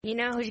You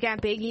know who's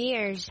got big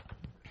ears?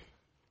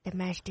 The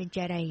Master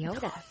Jedi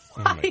Yoda.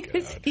 Why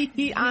is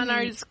he on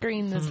our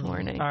screen this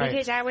morning? All right.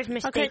 Because I was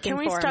mistaken. Okay, can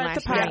we for him start the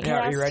last night. podcast? Yeah,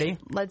 are you ready?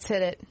 Let's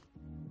hit it.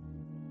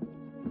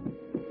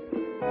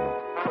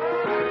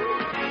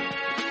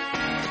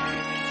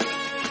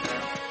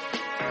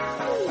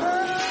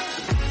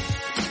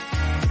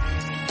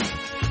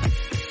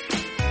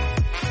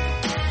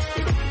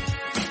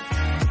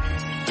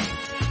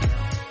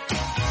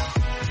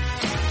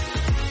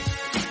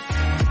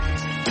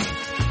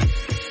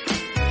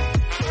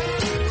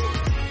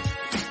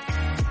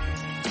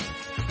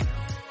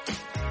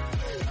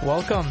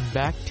 Welcome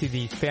back to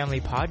the family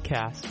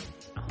podcast.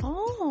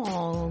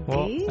 Oh,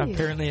 Well, Gabe.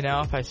 apparently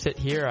now if I sit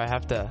here, I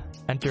have to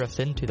enter us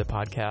into the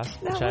podcast.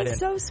 Which That was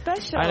so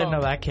special. I didn't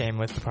know that came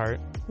with the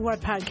part.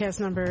 What podcast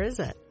number is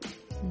it?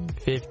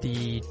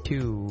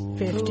 52.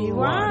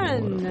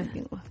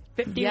 51.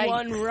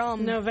 51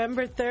 rum.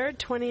 November 3rd,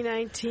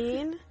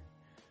 2019.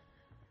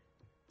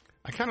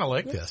 I kind of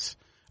like this.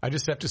 I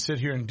just have to sit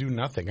here and do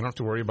nothing. I don't have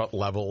to worry about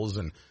levels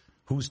and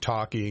who's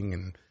talking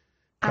and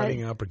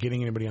cutting up or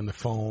getting anybody on the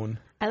phone.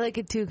 I like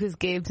it too because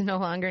Gabe's no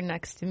longer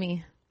next to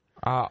me.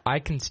 I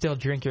can still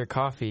drink your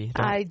coffee.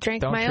 I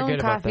drank don't my own forget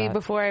about coffee that.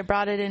 before I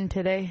brought it in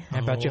today.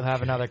 I bet you'll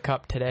have another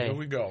cup today. Here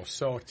we go.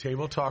 So,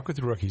 Table Talk with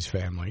Rookies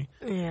family.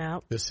 Yeah.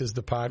 This is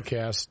the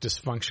podcast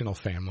Dysfunctional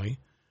Family.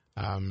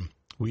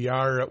 We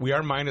are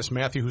minus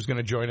Matthew, who's going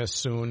to join us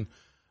soon.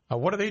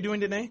 What are they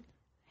doing today?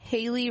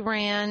 Haley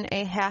ran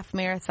a half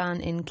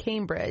marathon in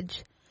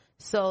Cambridge.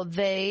 So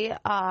they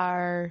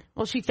are,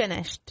 well, she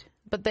finished,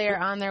 but they are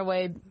on their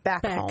way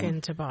back home.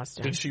 Into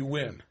Boston. Did she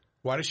win?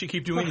 Why does she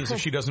keep doing these if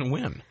she doesn't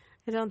win?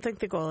 I don't think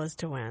the goal is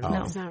to win. Oh.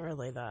 That's not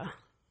really the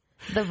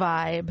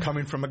vibe.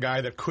 Coming from a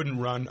guy that couldn't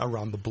run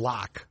around the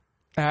block.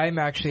 I'm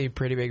actually a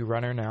pretty big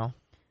runner now.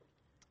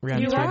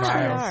 Ran You 3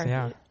 actually miles. are.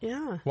 Yeah.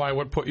 Yeah. Why?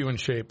 What put you in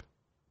shape?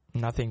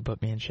 Nothing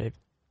put me in shape.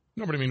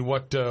 No, but I mean,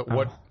 what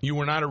you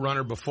were not a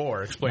runner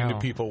before. Explain to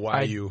people why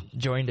I you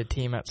joined a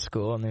team at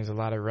school, and there's a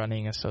lot of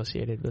running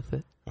associated with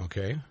it.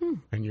 Okay.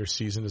 And your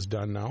season is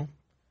done now?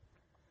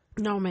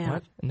 No, man.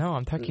 What? No,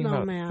 I'm talking No,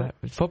 about man.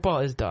 that.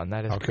 Football is done.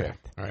 That is Okay.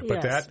 correct. All right.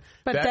 Yes.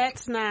 But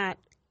that's not.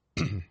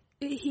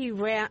 He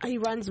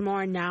runs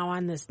more now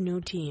on this new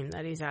team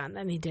that he's on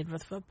than he did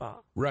with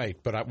football. right.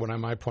 But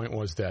my point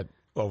was that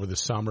over the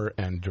summer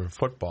and during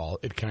football,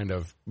 it kind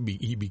of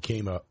he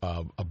became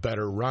a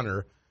better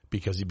runner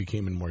because he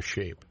became in more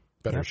shape,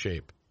 better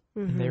shape.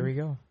 And there we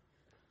go.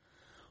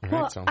 All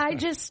Well, right, sounds I good.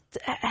 just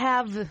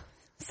have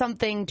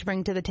something to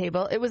bring to the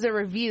table. It was a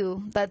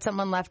review that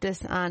someone left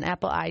us on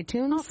Apple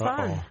iTunes. Oh,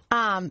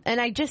 fun. And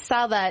I just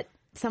saw that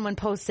someone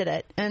posted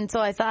it. And so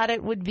I thought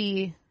it would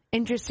be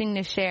interesting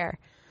to share.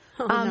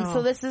 No.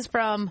 So this is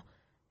from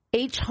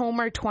H.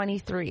 Homer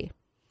 23.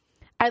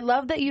 I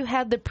love that you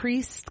had the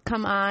priest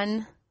come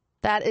on.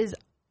 That is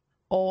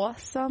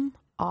awesome.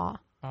 Awesome.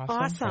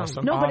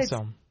 No, but it's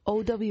Awesome.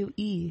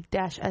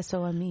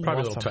 OWE-SOME.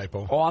 Probably a little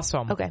typo.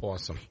 Awesome. Okay.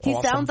 Awesome. He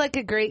Awesome. sounds like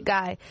a great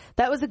guy.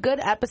 That was a good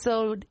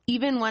episode,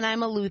 even when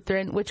I'm a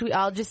Lutheran, which we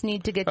all just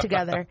need to get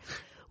together.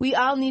 We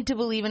all need to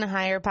believe in a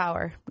higher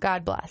power.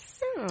 God bless.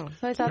 Oh,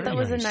 So I thought Very that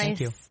was nice. a Thank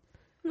you.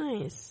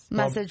 nice.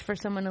 message for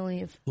someone to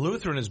leave.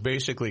 Lutheran is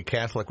basically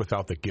Catholic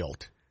without the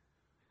guilt.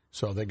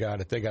 So they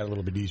got it. They got it a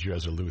little bit easier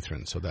as a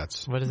Lutheran. So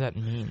that's. What does that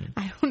mean?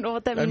 I don't know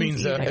what that That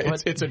means. means either.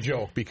 it's a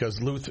joke because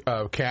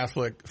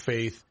Catholic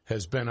faith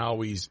has been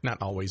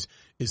not always,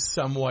 is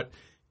somewhat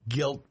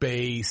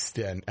guilt-based,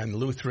 and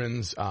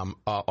Lutherans,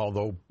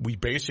 although we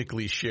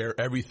basically share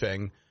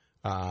everything,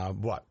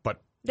 but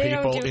They don't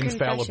papal do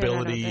confession, I don't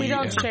infallibility. think. We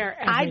don't and- share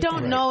everything. I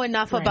don't know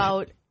enough Right.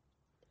 about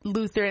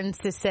Lutherans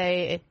to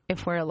say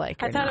if we're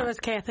alike or I thought not. it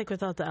was Catholic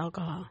without the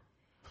alcohol.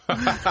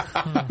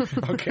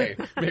 Okay,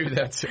 maybe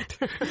that's it.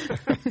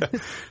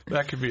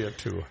 That could be it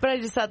too. But I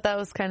just thought that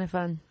was kind of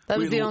fun. That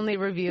was We- the only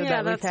review Yeah,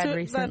 that we've that's had su-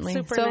 recently.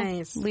 that's super so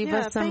nice. leave Yeah,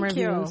 us some thank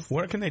you. reviews.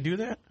 Where can they do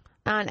that?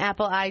 On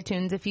Apple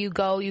iTunes. If you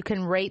go, you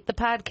can rate the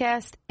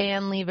podcast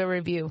and leave a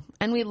review.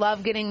 And we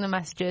love getting the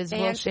messages.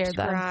 We'll And share them.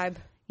 subscribe.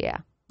 Yeah.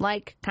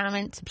 Like,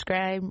 comment,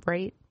 subscribe,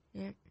 rate.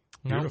 No,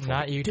 Beautiful.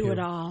 not you Do two. it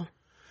all.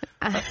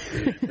 All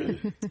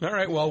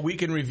right. Well, we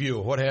can review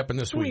what happened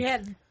this week. We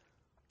had.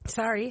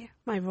 Sorry,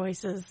 my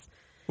voice is.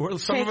 Well,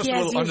 some of us shaky a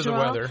as little under the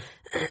usual. weather.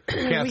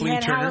 We Kathleen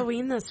had Turner.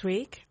 Halloween this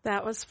week.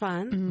 That was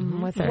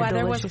fun. With our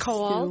Weather was delicious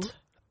cold, stew.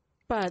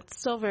 but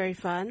still very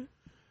fun.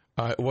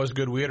 It was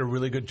good. We had a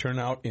really good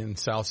turnout in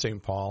South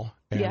St. Paul,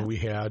 and Yeah. we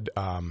had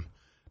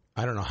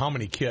I don't know how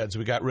many kids.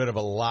 We got rid of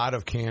a lot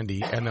of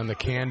candy, and then the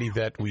candy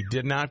that we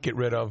did not get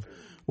rid of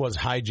was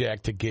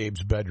hijacked to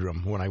Gabe's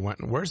bedroom when I went.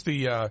 Where's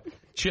the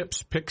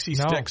chips, pixie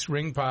No. sticks,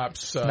 ring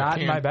pops? Not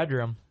in my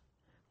bedroom.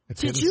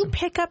 Did you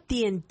pick up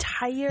the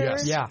entire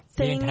Yes. Yeah, the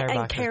thing entire and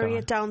box is carry gone.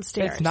 it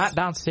downstairs? It's not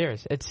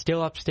downstairs. It's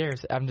still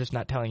upstairs. I'm just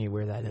not telling you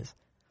where that is.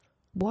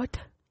 What?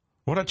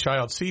 What a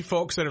child! See,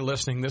 folks that are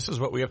listening, this is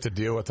what we have to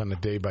deal with on a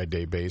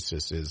day-by-day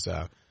basis.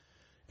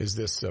 Is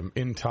this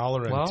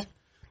intolerant Well,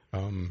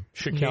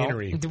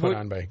 chicanery put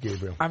on by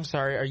Gabriel. I'm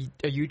sorry.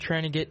 Are you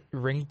trying to get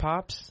ring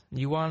pops?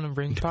 You want a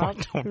ring pop?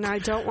 No, I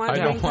don't want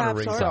I ring don't want a pops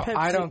ring or pop. So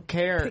I don't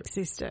care.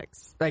 Pixie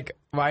sticks. Like,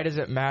 why does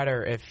it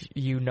matter if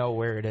you know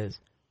where it is?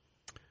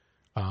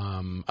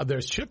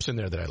 There's chips in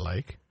there that I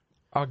like.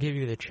 I'll give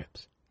you the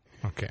chips.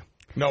 Okay.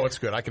 No, it's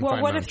good. I can Well,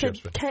 find what my own if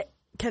chips.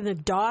 can the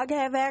dog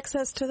have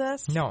access to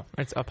this? No,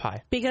 it's up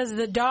high. Because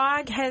the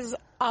dog has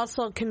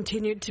also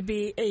continued to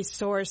be a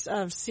source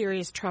of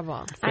serious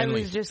trouble. I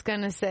was just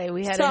going to say,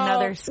 we had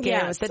another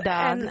scare with the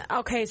dog. And,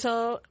 okay,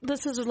 so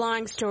this is a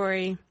long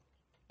story.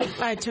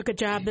 I took a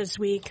job this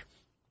week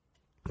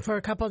for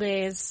a couple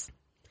days,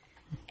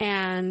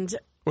 and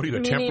What are you, a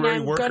meaning temporary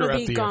I'm worker going to at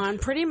be the gone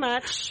pretty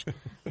much.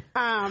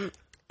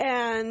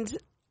 And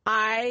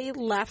I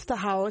left the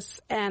house,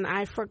 and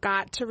I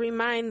forgot to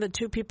remind the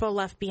two people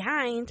left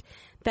behind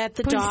that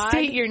the Please dog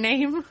state your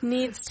name.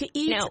 needs to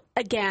eat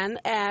again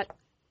at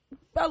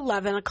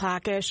 11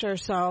 o'clock-ish or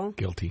so.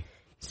 Guilty.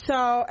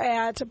 So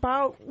at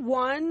about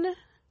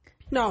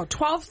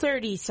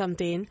 12:30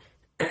 something,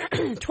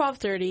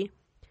 12:30,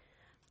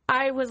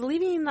 I was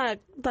leaving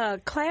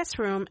the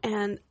classroom,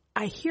 and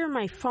I hear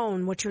my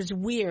phone, which was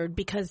weird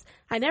because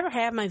I never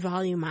had my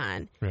volume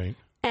on. Right.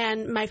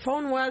 And my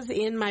phone was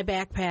in my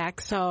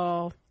backpack,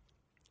 so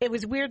it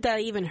was weird that I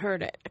even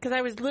heard it because I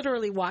was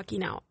literally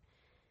walking out.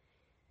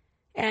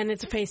 And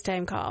it's a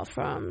FaceTime call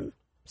from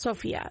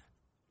Sophia.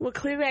 Well,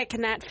 clearly I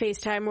cannot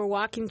FaceTime. We're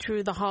walking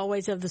through the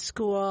hallways of the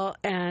school,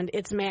 and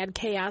it's mad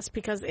chaos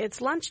because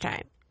it's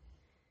lunchtime.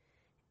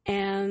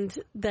 And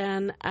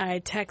then I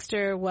text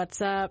her,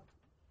 "What's up?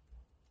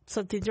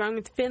 Something's wrong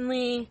with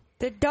Finley."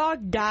 The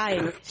dog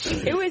died.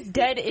 It was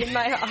dead in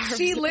my arms.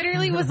 She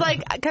literally was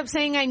like, I kept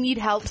saying I need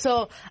help.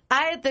 So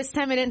at this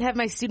time, I didn't have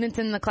my students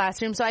in the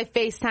classroom. So I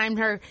FaceTimed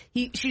her.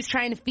 She's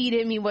trying to feed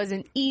him. He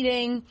wasn't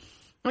eating.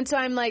 And so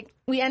I'm like,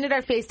 we ended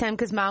our FaceTime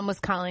because Mom was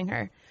calling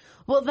her.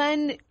 Well,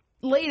 then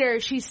later,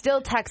 she's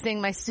still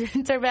texting. My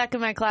students are back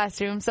in my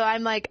classroom. So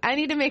I'm like, I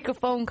need to make a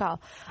phone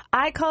call.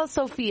 I call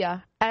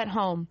Sophia at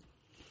home.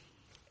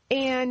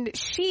 And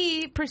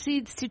she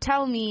proceeds to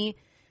tell me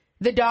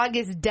the dog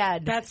is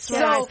dead. That's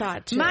what I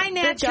thought, too. My The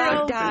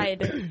natural dog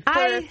died.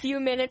 For a few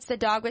minutes, the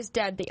dog was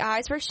dead. The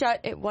eyes were shut.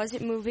 It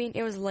wasn't moving.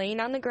 It was laying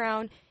on the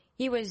ground.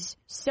 He was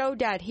so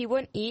dead. He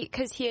wouldn't eat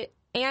because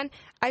and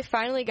I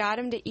finally got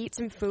him to eat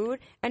some food,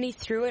 and he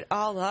threw it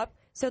all up.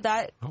 So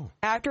that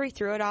after he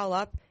threw it all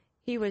up,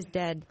 he was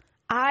dead.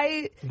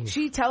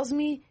 She tells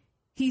me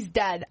he's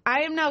dead.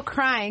 I am now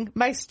crying.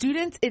 My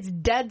students, it's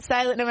dead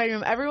silent in my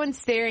room. Everyone's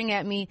staring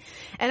at me.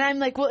 And I'm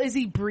like, well, is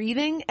he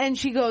breathing? And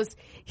she goes,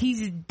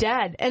 he's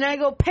dead. And I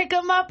go, pick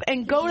him up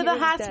and go to the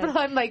hospital.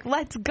 Dead. I'm like,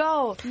 let's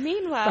go.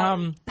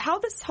 Meanwhile, how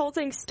this whole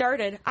thing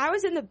started, I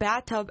was in the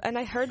bathtub and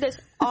I heard this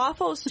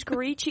awful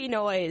screechy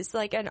noise,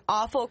 like an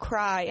awful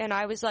cry. And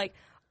I was like,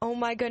 oh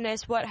my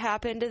goodness, what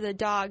happened to the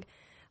dog?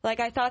 Like,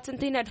 I thought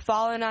something had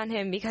fallen on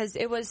him because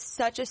it was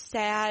such a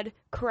sad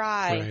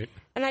cry. Right.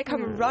 And I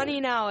come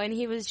running out, and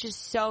he was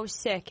just so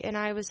sick. And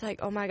I was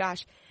like, oh, my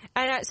gosh.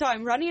 And so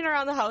I'm running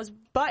around the house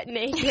butt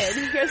naked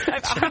because I'm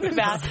out of the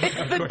bath.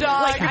 The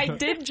dog. Like, I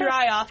did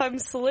dry off. I'm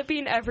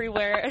slipping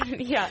everywhere.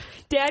 And,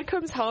 Dad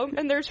comes home,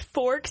 and there's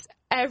forks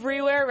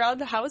everywhere around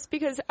the house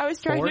because I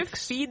was trying to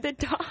feed the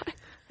dog.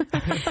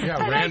 Yeah,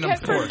 and random I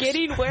kept forks.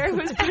 forgetting where I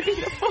was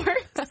putting the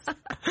forks.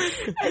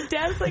 And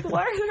Dad's like,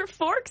 why are there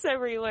forks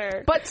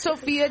everywhere? But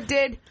Sophia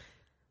did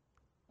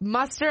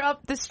muster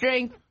up the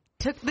strength,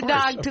 took the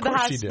dog to the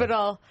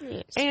hospital,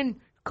 and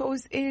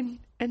goes in,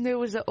 and there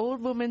was an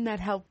old woman that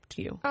helped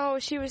you. Oh,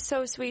 she was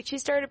so sweet. She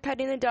started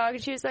petting the dog,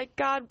 and she was like,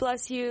 God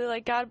bless you.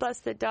 Like, God bless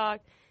the dog.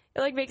 It,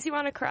 like, makes you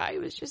want to cry.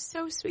 It was just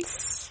so sweet.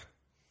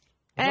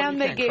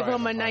 And they gave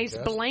him a nice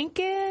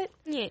blanket.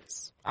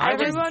 Yes.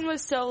 Everyone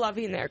was so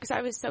loving there because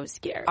I was so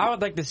scared. I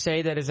would like to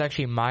say that it's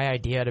actually my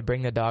idea to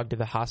bring the dog to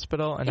the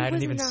hospital, and I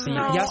didn't even see it.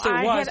 No, Yes, it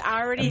I was.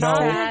 had already No.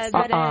 said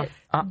that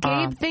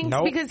Gabe thinks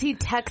Nope. because he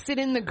texted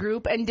in the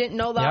group and didn't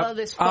know that all of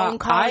this phone I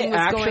calling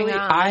was going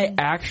on. I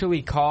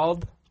actually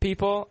called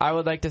people. I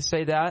would like to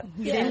say that.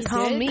 You didn't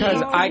call me.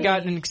 Because I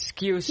got an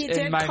excuse He in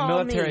did my call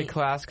military me.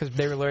 class because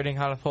they were learning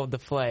how to hold the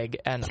flag,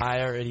 and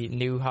I already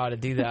knew how to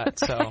do that.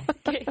 So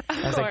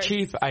I was like,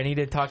 Chief, I need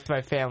to talk to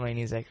my family, and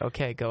he's like,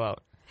 okay, go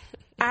out.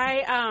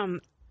 I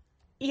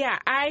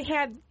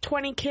had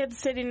 20 kids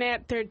sitting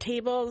at their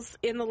tables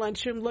in the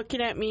lunchroom looking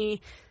at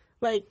me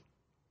like,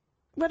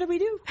 what do we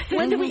do?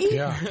 When do we eat?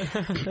 Yeah.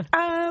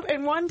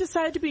 And one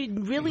decided to be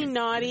really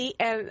naughty,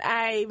 and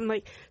I'm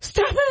like,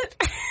 stop it!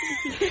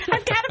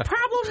 I've got a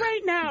problem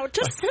right now.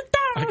 Just sit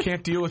down. I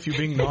can't deal with you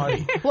being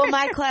naughty. Well,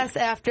 my class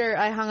after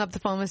I hung up the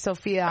phone with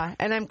Sophia,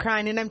 and I'm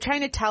crying, and I'm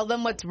trying to tell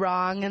them what's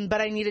wrong,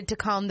 but I needed to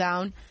calm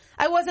down.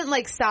 I wasn't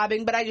like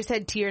sobbing, but I just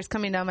had tears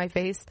coming down my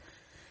face.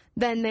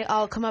 Then they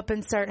all come up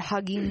and start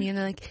hugging me, and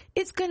they're like,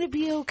 it's going to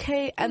be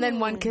okay. And then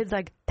one kid's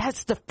like,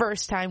 that's the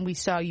first time we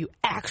saw you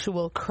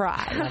actual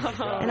cry.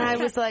 And I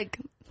was like,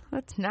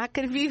 that's not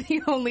going to be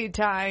the only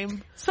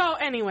time. So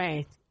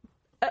anyway,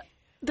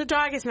 the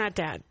dog is not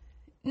dead.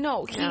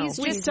 No,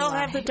 We still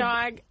have the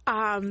dog.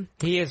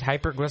 He is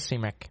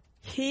hyperglycemic.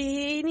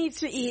 He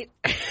needs to eat.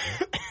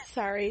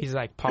 Sorry. He's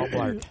like Paul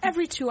Blart.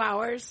 Every 2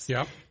 hours.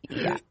 Yep.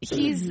 Yeah,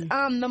 he's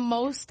the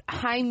most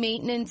high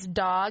maintenance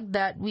dog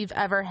that we've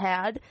ever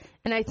had,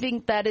 and I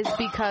think that is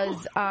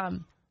because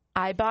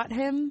I bought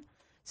him.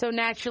 So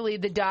naturally,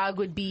 the dog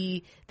would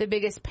be the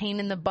biggest pain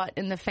in the butt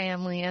in the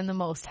family and the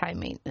most high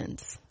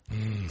maintenance.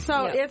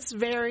 So it's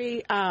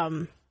very, I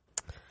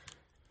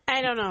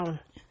don't know.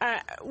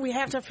 We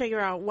have to figure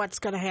out what's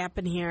going to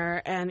happen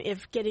here, and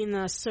if getting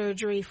the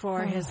surgery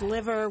for his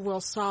liver will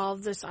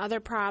solve this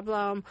other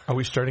problem. Are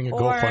we starting a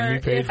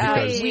GoFundMe page?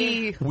 Because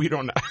we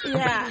don't know.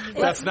 Yeah.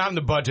 That's not in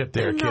the budget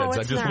there, kids. No, I'm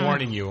it's just not.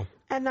 warning you.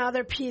 And the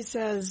other piece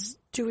is,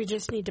 do we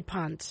just need to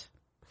punt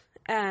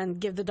and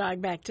give the dog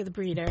back to the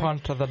breeder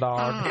Punt to the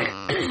dog.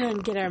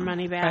 and get our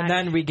money back? And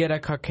then we get a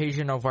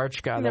Caucasian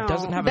Ovarchka that No.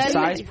 doesn't have a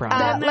size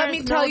problem. Then Let me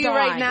there's tell no you dog.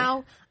 right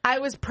now, I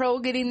was pro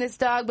getting this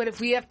dog, but if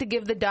we have to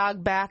give the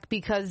dog back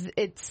because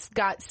it's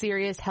got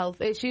serious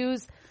health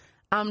issues,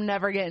 I'm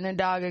never getting a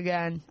dog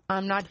again.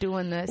 I'm not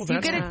doing this. Well,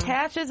 you that's- get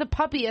attached as a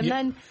puppy, and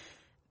then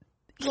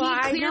he Well,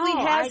 I clearly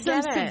know, has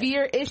I some get it.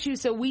 severe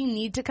issues, so we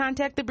need to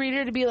contact the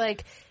breeder to be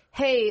like,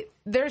 hey,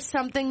 there's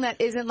something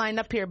that isn't lined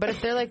up here. But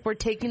if they're like, we're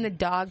taking the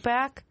dog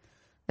back,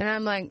 then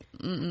I'm like,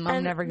 I'm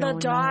And never going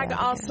to the dog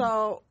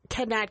also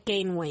cannot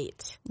gain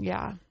weight.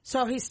 Yeah.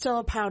 So he's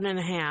still 1.5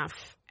 pounds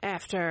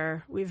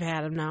after we've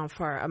had him now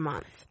for a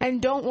month. And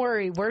don't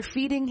worry, we're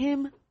feeding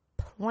him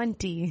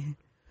plenty.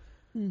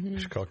 We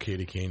should call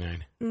Katie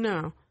Canine.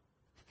 No.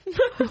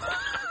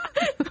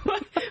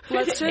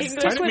 Let's just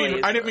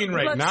I didn't mean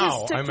right let's now.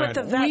 Just stick I with meant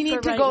the vet We need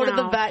for to right go to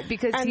the now. vet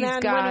because and he's then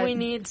got... when we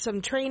need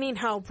some training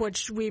help,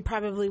 which we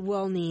probably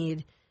will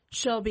need,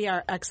 she'll be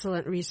our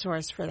excellent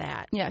resource for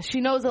that. Yeah,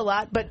 she knows a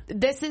lot, but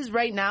this is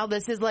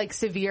like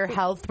severe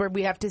health where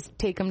we have to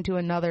take him to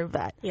another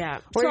vet. Yeah.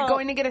 We're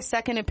going to get a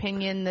second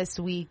opinion this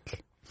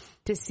week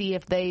to see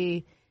if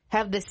they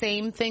have the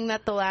same thing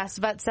that the last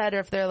vet said or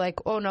if they're like,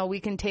 oh no,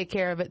 we can take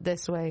care of it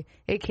this way,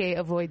 aka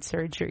avoid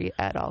surgery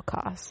at all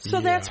costs.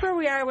 So that's where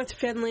we are with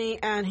Finley,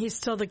 and he's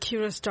still the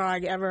cutest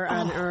dog ever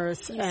on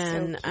earth,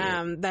 and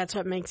that's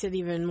what makes it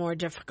even more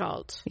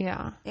difficult.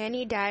 Yeah. And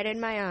he died in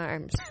my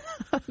arms.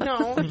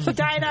 No, he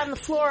died on the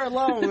floor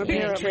alone,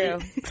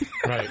 apparently.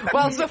 Right.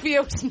 Well,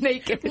 Sophia was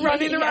naked.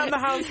 Running around the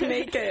house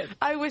naked.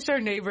 I wish our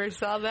neighbors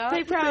saw that.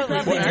 They probably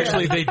Well,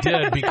 actually, they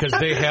did because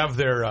they have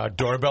their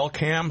doorbell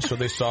cam, so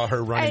they saw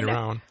her running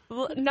around.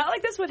 Well, not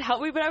like this would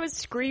help me, but I was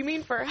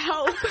screaming for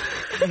help.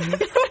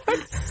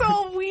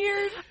 so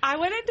weird. I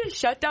went into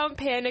shutdown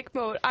panic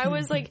mode. I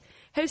was like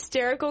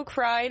hysterical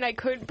crying. I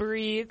couldn't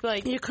breathe.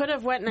 Like You could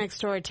have went next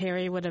door.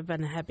 Terry would have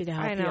been happy to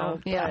help I know.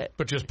 you. Yeah.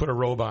 But just put a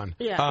robe on.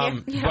 Yeah.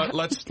 But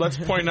let's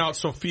point out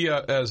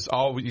Sophia, as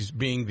always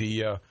being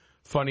the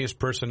funniest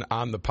person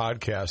on the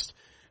podcast,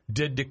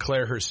 did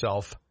declare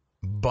herself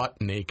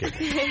butt naked.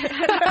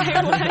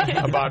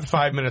 About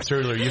 5 minutes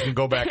earlier, you can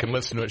go back and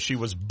listen to it. She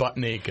was butt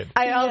naked.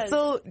 I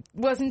also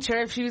wasn't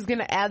sure if she was going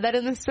to add that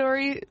in the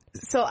story,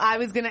 so I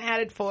was going to add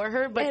it for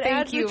her. But it thank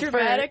adds you the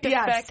dramatic for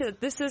effect that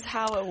this is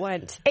how it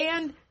went.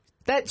 and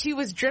that she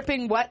was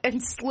dripping wet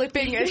and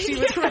slipping as she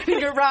was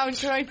running around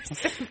trying to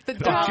save the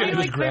dog. kidding.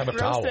 Probably just grab a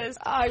towel. grossest.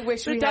 I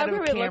wish The we had a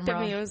Doberman camera. looked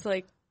at me and was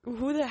like,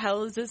 who the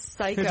hell is this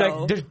psycho? He's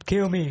like, just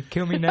kill me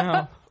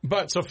now.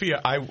 But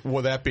Sophia,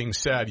 well, that being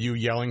said, you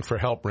yelling for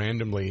help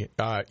randomly,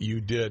 you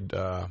did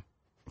a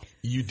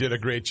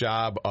great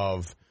job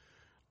of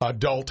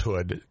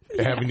adulthood,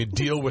 having to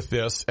deal with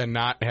this and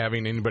not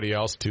having anybody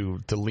else to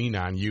lean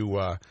on.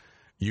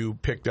 You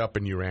picked up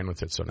and you ran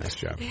with it, so nice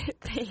job.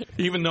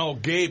 Even though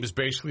Gabe is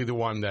basically the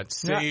one that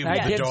saved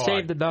I the did dog.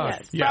 save the dog.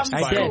 Yes,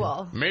 From by-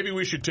 school. Maybe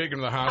we should take him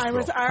to the hospital. I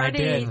was already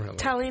did.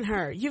 telling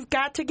her, you've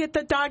got to get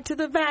the dog to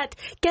the vet.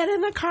 Get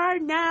in the car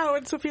now.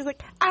 And Sophia's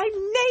like, I'm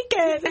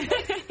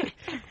naked.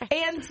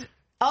 And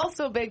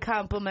also big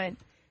compliment,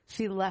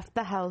 she left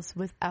the house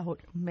without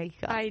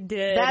makeup. I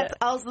did. That's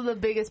also the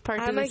biggest part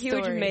of I'm the a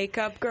huge story.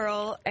 makeup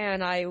girl,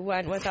 and I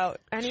went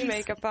without any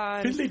makeup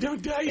on. Finley,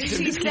 don't die.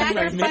 She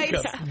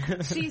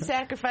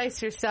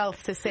sacrificed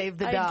herself to save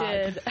the dog. I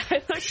did. I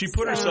looked She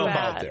put so herself bad.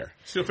 out there.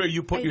 Sophia,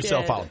 you put I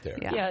yourself did. out there.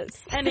 Yeah. Yes.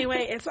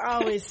 Anyway, it's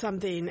always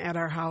something at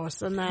our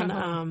house. And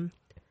then,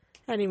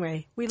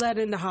 anyway, we led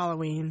into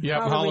Halloween. Yep,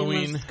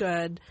 Halloween. was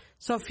good.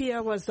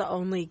 Sophia was the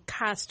only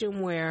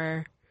costume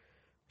wearer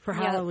for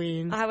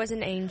Halloween. I was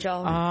an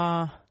angel.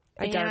 I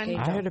a dark and-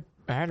 angel.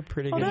 had a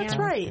pretty Oh, good that's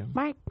costume. right.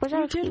 Mike,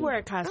 You did wear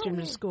a costume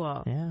to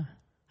school. Yeah.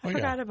 I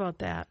forgot about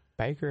that.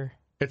 Biker.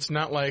 It's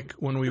not like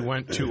when we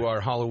went to our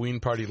Halloween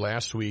party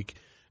last week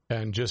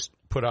and just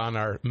put on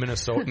our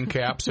Minnesotan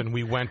caps and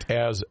we went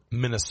as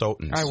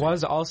Minnesotans. I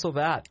was also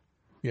that.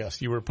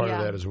 Yes, you were part of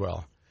Yeah. that as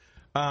well.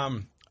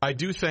 I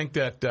do think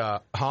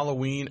that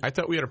Halloween, I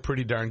thought we had a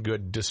pretty darn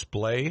good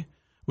display.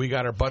 We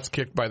got our butts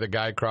kicked by the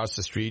guy across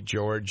the street,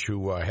 George,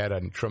 who had a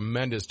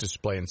tremendous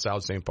display in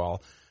South St.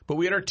 Paul. But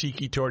we had our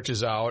tiki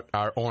torches out,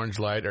 our orange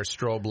light, our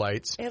strobe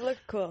lights. It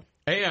looked cool.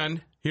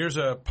 And here's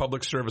a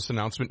public service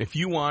announcement. If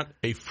you want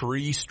a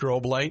free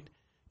strobe light,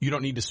 you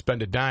don't need to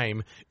spend a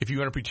dime. If you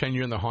want to pretend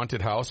you're in the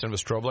haunted house and have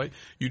a strobe light,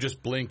 you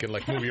just blink and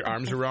like move your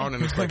arms around,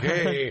 and it's like,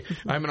 hey,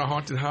 I'm in a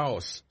haunted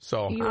house.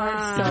 So You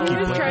are so He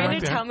was like trying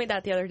to that. tell me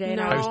that the other day, and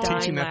No. I I was was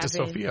teaching that to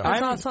laughing. Sophia.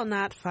 It's also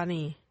not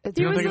funny. He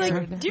don't was think it's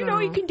like, do you know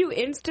you can do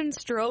instant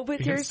strobe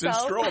with Instant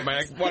yourself? strobe,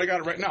 man. What I got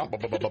it right now.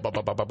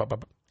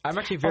 I'm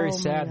actually very Oh, my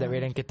sad that we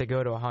God. didn't get to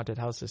go to a haunted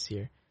house this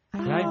year.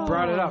 And I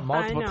brought it up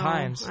multiple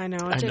times. I know.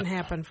 It didn't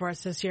happen for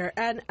us this year.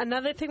 And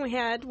another thing we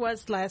had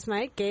was last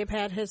night, Gabe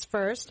had his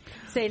first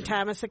St.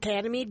 Thomas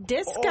Academy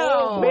disco.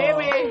 Oh,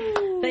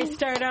 baby. They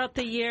start out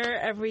the year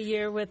every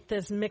year with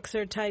this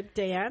mixer-type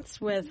dance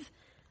with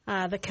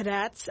the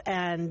cadets,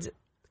 and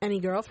any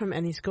girl from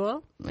any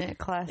school Yeah,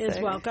 classic. is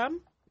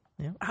welcome.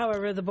 Yeah.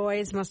 However, the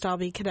boys must all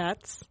be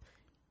cadets.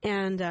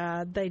 And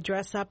they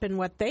dress up in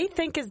what they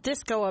think is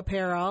disco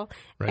apparel,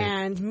 Right.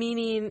 and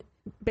meaning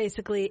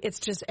basically it's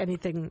just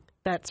anything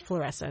that's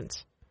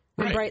fluorescent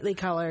and Right. brightly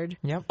colored.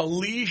 Yep. A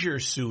leisure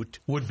suit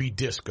would be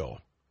disco.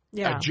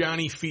 Yeah. A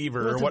Johnny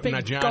Fever or With what? a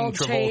Not big John gold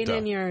chain Travolta.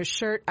 and your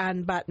shirt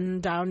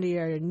unbuttoned down to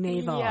your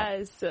navel.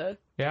 Yes.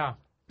 Yeah.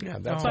 Yeah,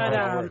 that's But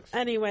how it works.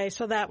 anyway,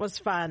 so that was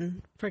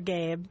fun for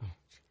Gabe.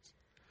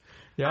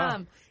 Yeah.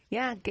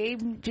 Yeah, Gabe,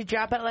 did you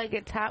drop it like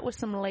it's hot with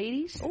some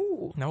ladies?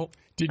 Ooh. Nope.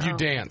 Did you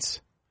dance?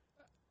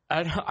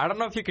 I don't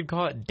know if you could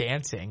call it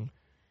dancing.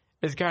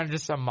 It's kind of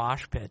just a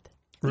mosh pit.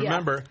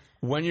 Remember,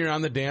 when you're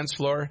on the dance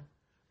floor,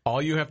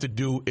 all you have to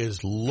do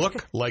is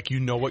look like you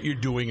know what you're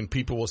doing, and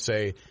people will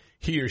say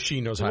he or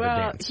she knows how to Well,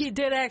 dance. he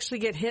did actually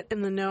get hit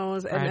in the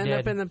nose and I end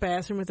up did. in the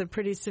bathroom with a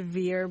pretty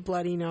severe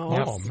bloody nose.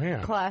 Yep. Oh,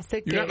 man.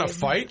 Classic You got in a Gabe.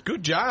 fight?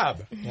 Good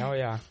job. Oh,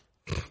 yeah.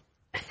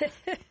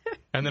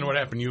 And then what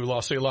happened? You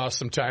lost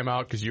some time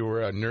out because you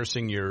were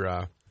nursing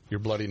your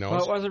bloody nose?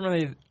 Well, it wasn't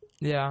really,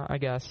 yeah, I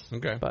guess.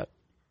 Okay. But it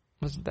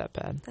wasn't that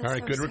bad. All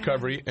right, good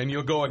recovery, and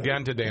you'll go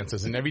again to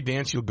dances. And every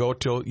dance you'll go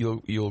to,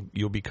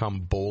 you'll become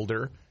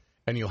bolder,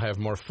 and you'll have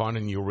more fun,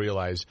 and you'll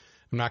realize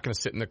I'm not going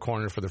to sit in the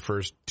corner for the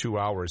first 2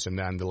 hours and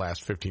then the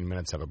last 15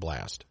 minutes have a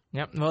blast.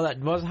 Yep. Well, that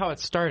was how it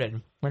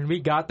started. When we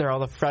got there, all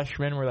the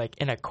freshmen were like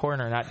in a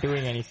corner, not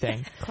doing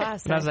anything.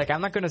 Classic. And I was like,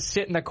 I'm not going to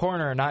sit in the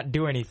corner and not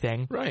do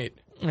anything. Right.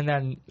 And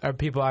then our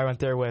people I went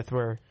there with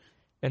were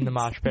in the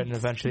mosh pit, and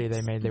eventually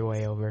they made their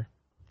way over.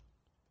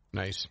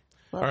 Nice.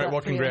 Love All right, that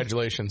well, for you.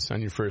 congratulations on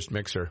your first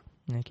mixer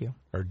Thank you.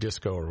 or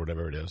disco or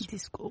whatever it is.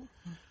 Disco.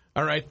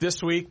 All right,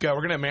 this week we're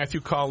going to have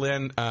Matthew call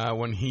in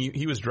when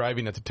he was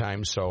driving at the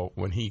time, so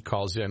when he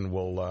calls in,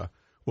 we'll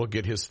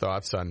get his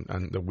thoughts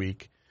on the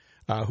week.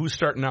 Who's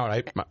starting out?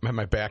 I have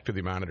my back to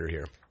the monitor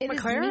here. It is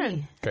McLaren.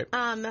 me.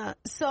 Okay.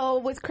 So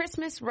with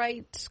Christmas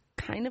right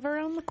kind of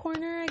around the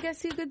corner, I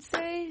guess you could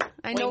say.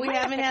 I know we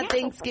haven't had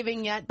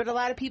Thanksgiving yet, but a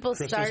lot of people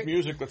start.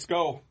 music, let's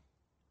go.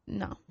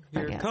 No.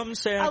 Here not yet. comes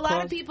Santa A lot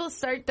Claus. of people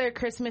start their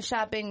Christmas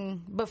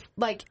shopping,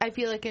 I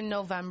feel like in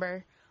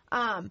November.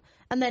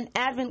 And then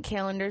Advent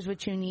calendars,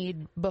 which you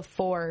need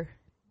before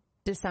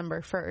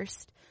December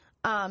 1st.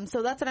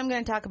 So that's what I'm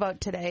going to talk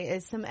about today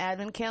is some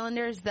Advent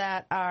calendars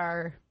that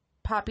are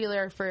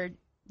popular for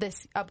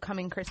this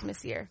upcoming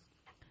Christmas year.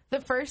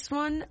 The first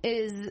one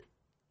is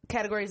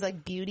categories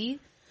like beauty.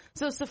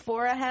 So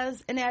Sephora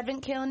has an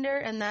Advent calendar,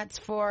 and that's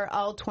for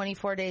all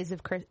 24 days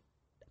of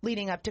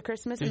leading up to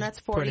Christmas, and that's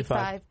 45.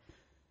 25.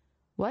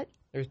 What?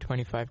 There's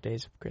 25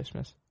 days of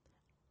Christmas.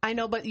 I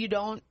know, but you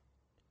don't.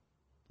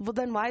 Well,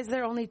 then why is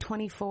there only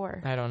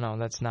 24? I don't know.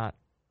 That's not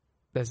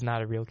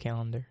a real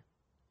calendar.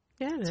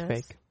 Yeah, It's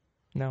fake.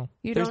 No.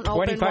 You There's don't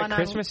open 25 one on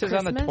Christmases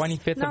on the Christmas?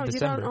 25th No, of you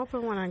December. don't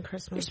open one on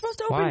Christmas. You're supposed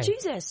to open Why?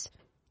 Jesus.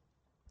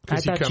 I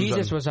 'Cause he thought comes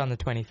Jesus on- was on the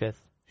 25th.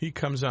 He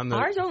comes on the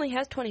Ours only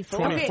has 24.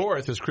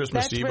 24th is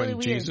Christmas That's Eve really when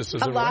weird. Jesus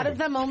is A lot arriving. of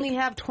them only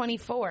have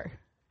 24.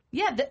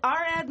 Yeah, our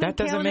That Advent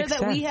doesn't calendar make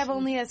that we sense. have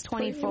only has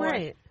 24.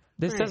 Right.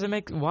 This Right. doesn't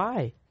make...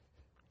 Why?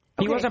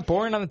 He Okay. wasn't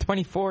born on the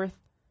 24th.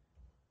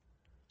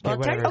 Well, Okay,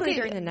 whatever. technically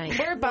during the night.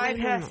 We're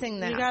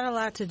bypassing that. You got a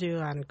lot to do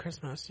on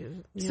Christmas.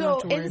 You So don't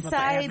have to worry about the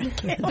inside Advent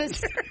calendar.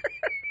 this,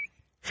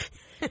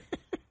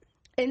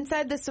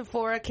 inside the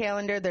Sephora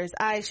calendar, there's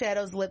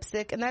eyeshadows,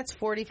 lipstick, and that's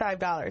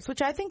 $45,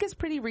 which I think is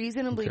pretty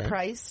reasonably Okay.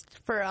 priced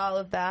for all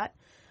of that.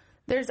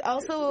 There's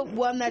also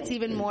one that's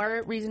even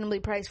more reasonably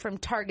priced from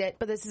Target,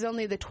 but this is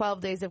only the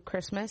 12 days of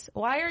Christmas.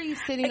 Why are you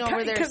sitting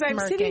over there Because I'm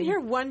smirking? sitting here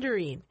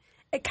wondering.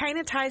 It kind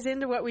of ties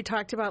into what we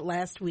talked about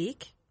last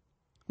week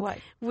What?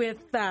 with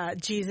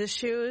Jesus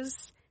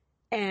shoes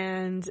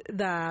and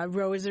the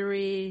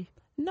rosary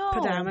No.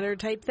 pedometer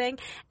type thing.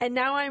 And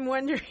now I'm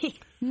wondering,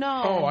 No.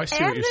 Oh, I see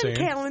what you're Advent saying.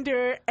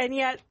 calendar, and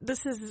yet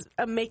this is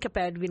a makeup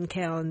Advent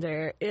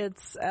calendar.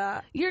 It's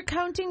You're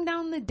counting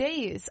down the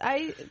days.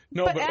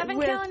 No, but but- Advent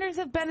With calendars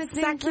have been a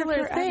thing for secular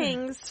forever.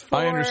 things for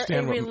I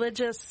understand a what-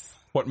 religious.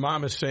 What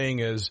Mom is saying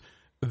is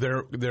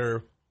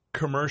they're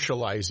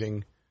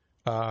commercializing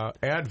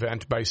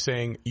Advent by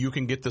saying you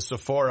can get the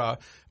Sephora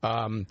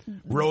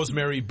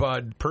rosemary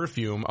bud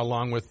perfume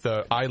along with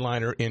the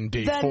eyeliner in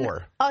day Then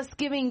 4. us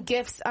giving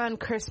gifts on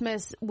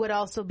Christmas would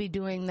also be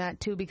doing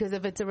that too, because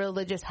if it's a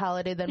religious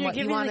holiday, then You're what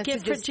you giving want the us to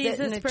gift for just sit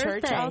in Jesus' a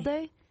church birthday. all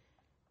day?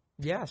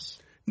 Yes.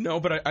 No,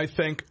 but I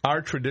think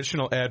our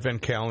traditional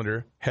Advent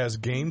calendar has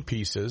game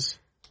pieces.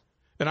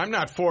 And I'm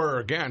not for or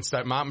against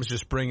that. Mom was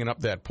just bringing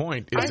up that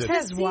point. Ours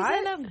has what?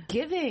 Season of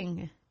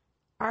giving.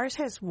 Ours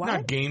has what?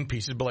 Not game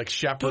pieces, but like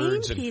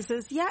shepherds. Game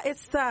pieces. Yeah,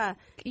 it's the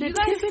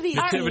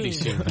nativity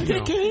scene.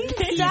 The game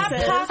pieces. Stop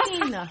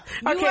talking.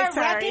 Okay, are sorry.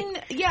 wrecking.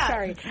 Yeah,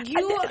 Sorry.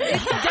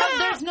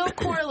 There's no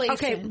correlation.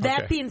 Okay,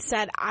 that being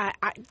said,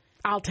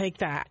 I'll take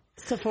that.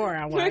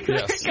 Sephora one.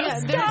 Yes.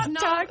 Yeah, there's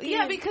no.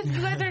 Yeah, because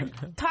you guys are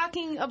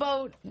talking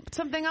about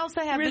something else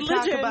I have to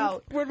talk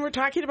about. When we're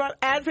talking about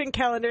Advent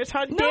calendars,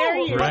 how dare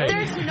you? Right.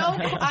 There's no.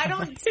 I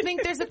don't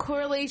think there's a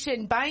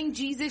correlation. Buying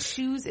Jesus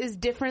shoes is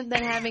different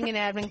than having an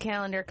Advent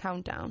calendar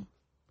countdown.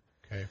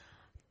 Okay.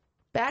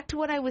 Back to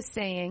what I was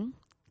saying.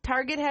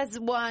 Target has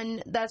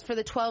one that's for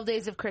the 12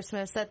 days of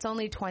Christmas. That's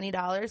only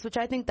 $20, which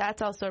I think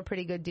that's also a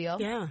pretty good deal.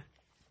 Yeah.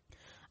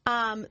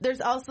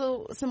 There's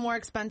also some more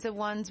expensive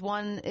ones.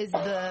 One is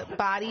the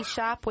Body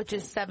Shop, which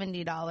is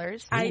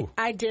 $70.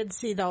 I did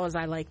see those.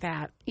 I like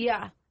that.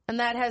 Yeah. And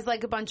that has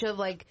like a bunch of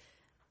like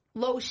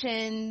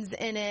lotions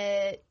in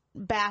it,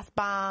 bath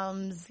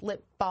bombs,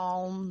 lip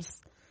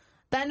balms.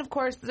 Then, of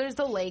course, there's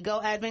the Lego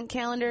Advent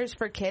calendars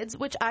for kids,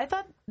 which I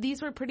thought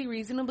these were pretty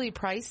reasonably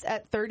priced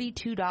at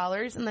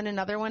 $32, and then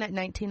another one at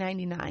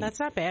 $19.99. That's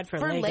not bad for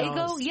Legos.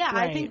 Lego, yeah,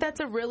 right. I think that's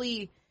a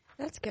really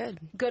That's good.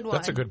 good one.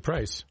 That's a good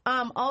price.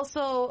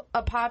 Also,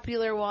 a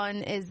popular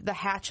one is the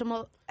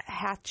Hatchimals.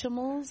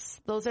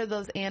 Those are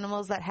those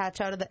animals that hatch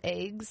out of the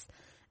eggs.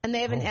 And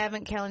they have an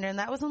Advent calendar, and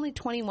that was only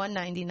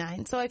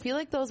 $21.99. So I feel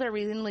like those are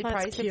reasonably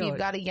priced if you've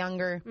got a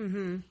younger.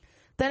 Mm-hmm.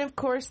 Then, of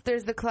course,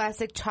 there's the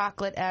classic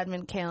chocolate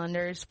Advent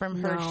calendars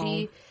from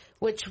Hershey,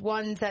 which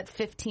one's at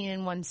 $15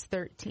 and one's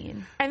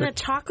 $13. And the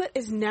chocolate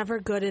is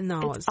never good in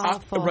those. It's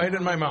awful. Right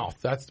in my mouth.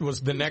 That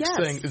was the next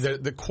thing.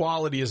 The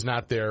quality is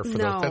not there for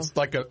those. That's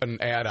like an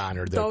add-on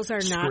or those are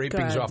not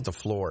scrapings good. off the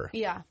floor.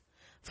 Yeah.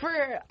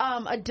 For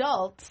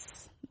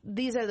adults,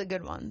 these are the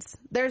good ones.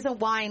 There's a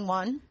wine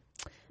one.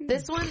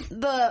 This one,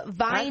 the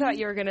Vine. I thought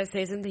you were going to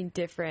say something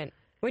different.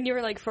 When you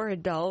were like, for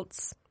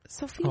adults.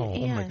 Sophia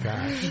Oh my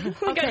gosh.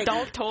 Like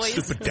adult toys.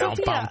 Stupid down,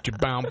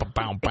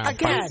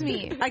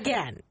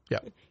 Again. Yeah.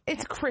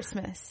 It's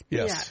Christmas.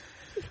 Yes.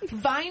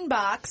 Vine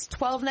Box,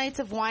 12 Nights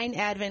of Wine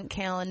Advent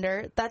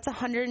Calendar. That's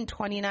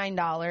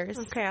 $129.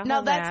 Okay, I'll now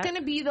hold that's that. going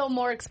to be though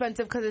more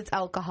expensive because it's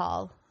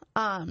alcohol.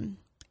 And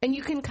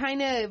you can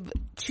kind of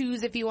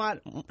choose if you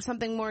want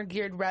something more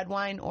geared red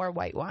wine or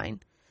white wine.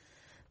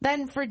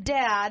 Then for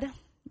Dad,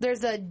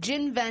 there's a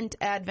Gin Vent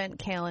Advent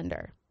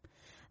Calendar.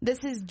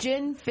 This is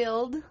gin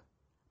filled,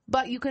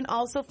 but you can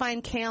also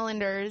find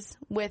calendars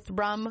with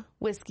rum,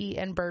 whiskey,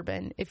 and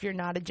bourbon if you're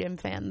not a gin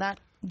fan. That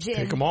gin.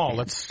 Take them all.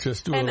 Let's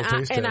just do a little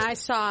taste And test. I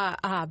saw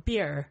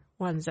beer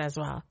ones as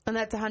well. And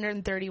that's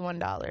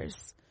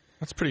 $131.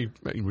 That's pretty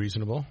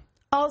reasonable.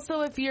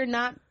 Also, if you're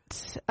not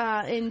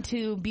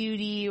into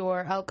beauty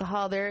or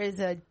alcohol, there is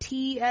a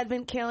tea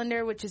advent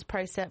calendar, which is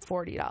priced at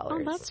 $40. Oh,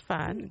 that's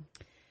fun.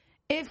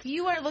 If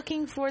you are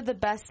looking for the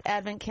best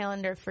advent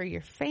calendar for your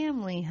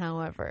family,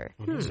 however,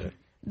 What is it?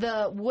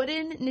 the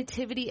wooden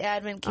nativity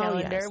advent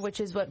calendar,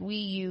 which is what we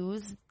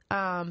use,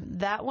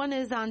 that one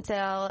is on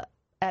sale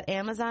at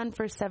Amazon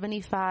for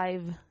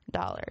 $75.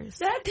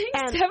 That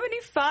thing's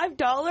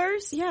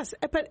 $75? Yes,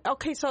 but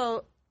okay,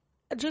 so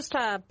just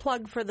a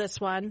plug for this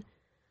one.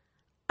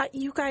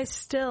 You guys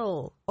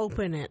still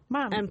open it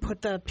and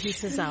put the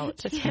pieces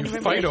out. And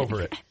fight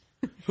over it.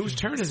 Whose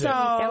turn is it?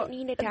 Don't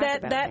need to talk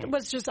about that it.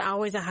 was just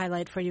always a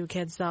highlight for you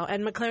kids, though.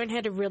 And McLaren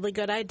had a really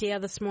good idea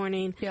this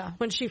morning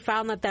when she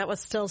found that was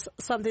still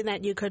something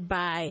that you could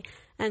buy.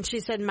 And she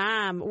said,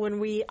 Mom, when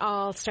we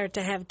all start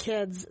to have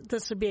kids,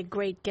 this would be a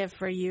great gift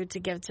for you to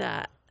give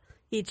to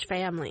each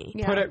family.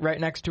 Put it right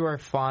next to our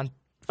fondue.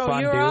 Oh,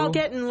 you're all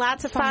getting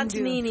lots of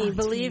fontanini.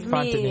 Believe me,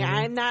 Fontanini.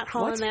 I'm not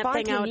hauling that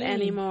thing out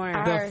anymore.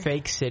 The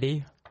fake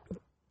city.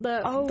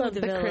 The Christmas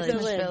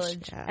village.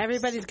 village.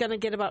 Everybody's going to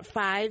get about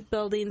 5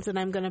 buildings, and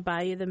I'm going to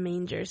buy you the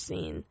manger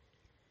scene,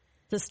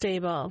 the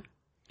stable.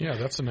 Yeah,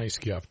 that's a nice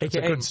gift. That's a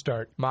Okay. good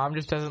start. Mom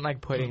just doesn't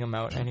like putting them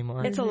out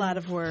anymore. It's a lot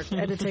of work,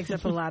 and it takes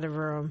up a lot of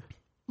room.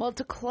 Well,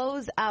 to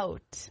close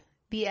out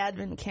the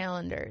advent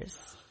calendars,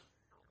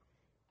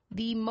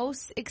 the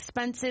most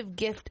expensive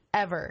gift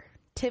ever,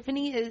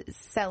 Tiffany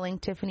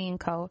 &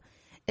 Co.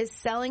 is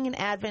selling an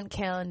advent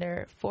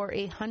calendar for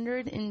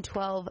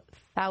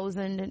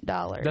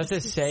 $112,000. Does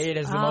it say it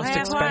is the most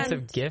have expensive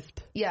one.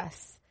 gift?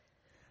 Yes.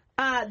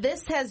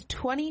 This has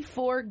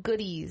 24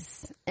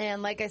 goodies,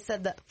 and like I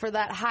said, for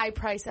that high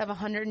price of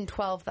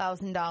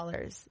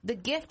 $112,000. The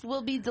gift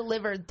will be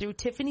delivered through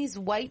Tiffany's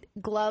white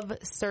glove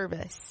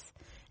service,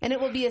 and it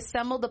will be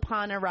assembled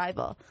upon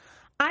arrival.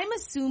 I'm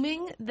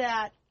assuming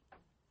that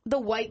the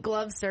white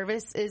glove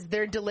service is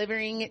they're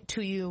delivering it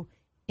to you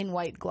in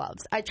white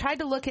gloves. I tried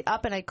to look it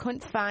up, and I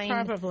couldn't find...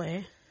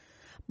 Probably.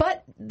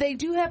 But they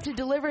do have to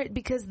deliver it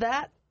because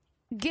that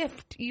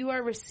gift you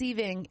are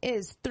receiving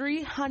is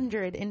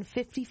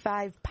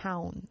 355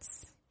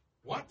 pounds.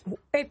 What?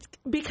 It's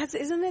because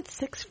isn't it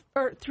 6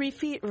 or 3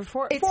 feet or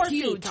 4? It's 4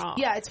 huge. feet tall.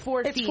 Yeah, it's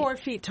 4 feet. It's 4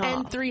 feet tall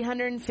and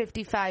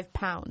 355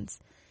 pounds.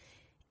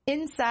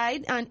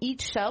 Inside on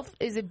each shelf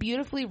is a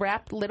beautifully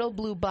wrapped little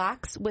blue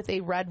box with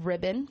a red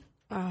ribbon.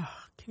 Oh,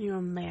 can you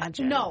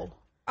imagine? No.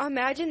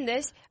 Imagine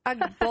this.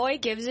 A boy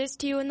gives this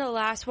to you, and the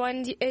last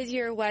one is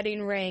your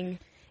wedding ring.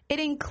 It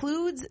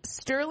includes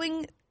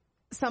sterling,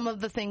 some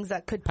of the things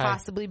that could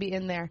possibly be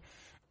in there.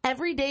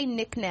 Everyday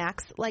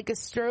knickknacks like a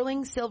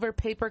sterling silver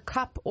paper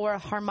cup or a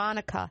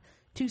harmonica,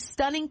 to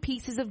stunning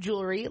pieces of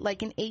jewelry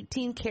like an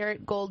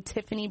 18-karat gold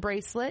Tiffany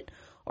bracelet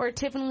or a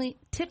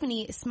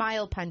Tiffany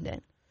smile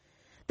pendant.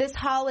 This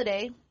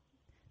holiday,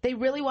 they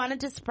really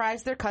wanted to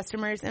surprise their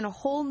customers in a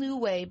whole new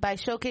way by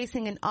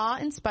showcasing an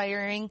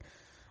awe-inspiring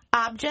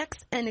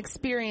objects and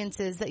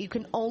experiences that you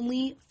can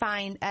only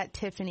find at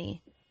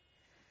Tiffany.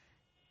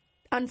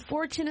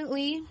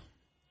 Unfortunately,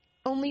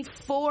 only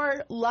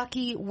 4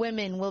 lucky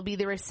women will be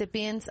the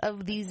recipients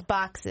of these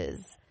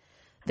boxes.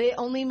 They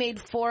only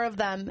made 4 of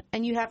them,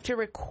 and you have to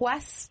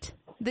request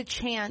the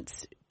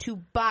chance to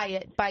buy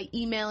it by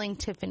emailing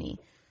Tiffany.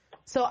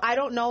 So I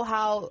don't know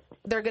how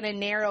they're going to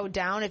narrow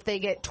down if they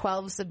get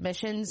 12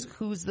 submissions,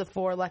 who's the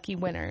 4 lucky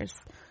winners.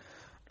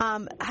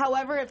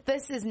 However, if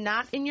this is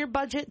not in your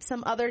budget,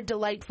 some other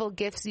delightful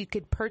gifts you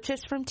could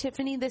purchase from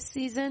Tiffany this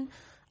season: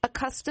 a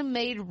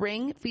custom-made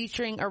ring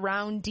featuring a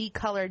round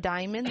D-color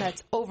diamond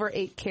that's over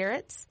 8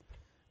 carats,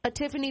 a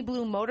Tiffany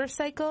blue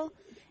motorcycle,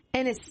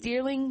 and a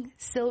sterling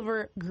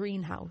silver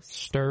greenhouse.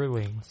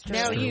 Sterling.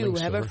 Now you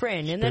have a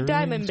friend in the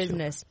diamond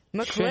business,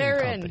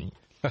 McLaren.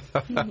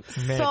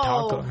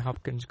 Minnetonka and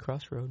Hopkins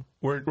Crossroad.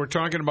 We're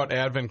talking about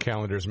advent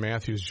calendars.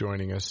 Matthew's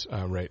joining us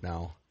right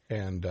now.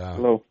 And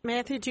hello,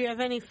 Matthew. Do you have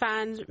any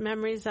fond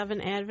memories of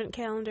an advent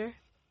calendar?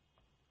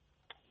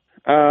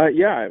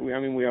 Yeah, I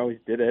mean, we always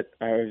did it.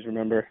 I always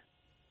remember.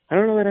 I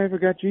don't know that I ever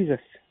got Jesus.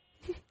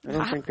 I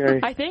don't think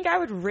I think I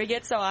would rig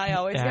it so I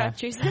always got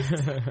Jesus.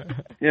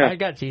 Yeah, I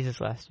got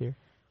Jesus last year.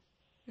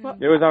 Well,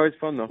 it was always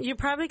fun though. You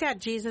probably got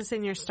Jesus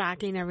in your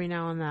stocking every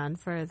now and then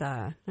for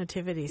the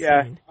nativity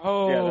Yeah. scene.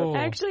 Oh,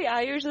 Actually,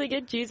 I usually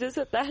get Jesus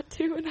at that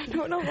too, and I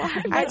don't know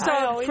why.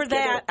 So for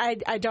that,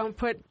 I don't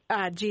put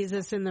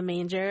Jesus in the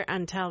manger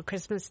until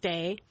Christmas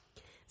Day.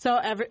 So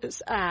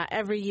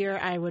every year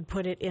I would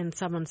put it in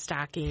someone's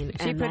stocking.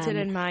 She and puts it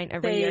then in mine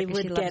every year. They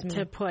 'cause she would loves get me.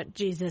 to put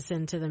Jesus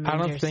into the manger. I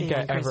don't think scene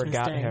I on ever Christmas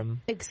got Day.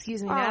 him.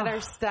 Excuse me, not our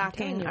I'm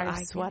stocking, telling you, our I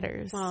can.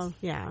 sweaters. Well,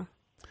 yeah.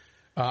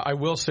 I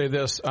will say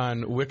this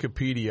on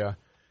Wikipedia.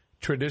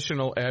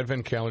 Traditional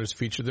Advent calendars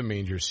feature the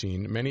manger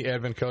scene. Many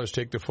Advent calendars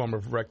take the form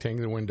of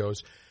rectangular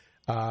windows,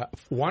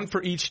 one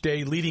for each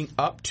day leading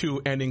up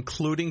to and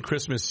including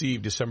Christmas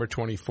Eve, December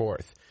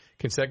 24th.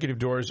 Consecutive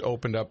doors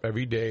opened up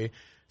every day.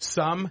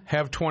 Some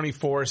have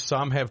 24,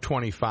 some have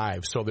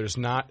 25. So there's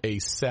not a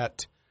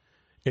set.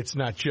 It's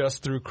not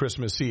just through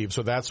Christmas Eve.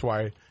 So that's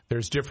why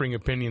there's differing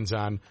opinions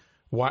on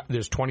what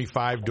there's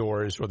 25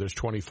 doors or there's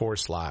 24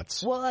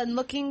 slots. Well, and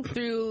looking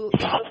through,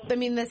 I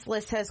mean, this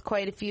list has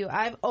quite a few.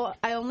 I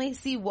only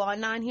see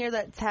one on here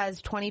that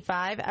has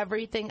 25.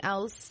 Everything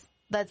else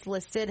that's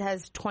listed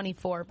has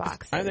 24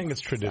 boxes. I think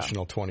it's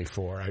traditional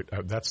 24.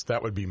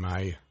 That would be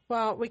my.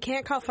 Well, we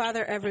can't call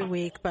Father every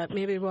week, but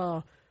maybe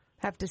we'll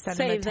have to send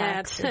him a save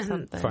text that or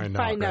something.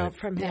 Find out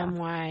from him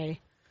why.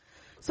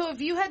 So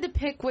if you had to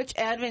pick which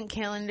advent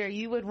calendar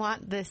you would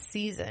want this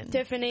season,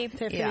 Tiffany.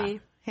 Yeah,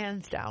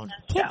 hands down.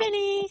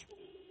 Tiffany.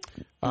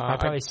 I'd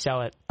probably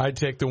sell it. I'd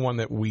take the one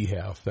that we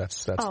have.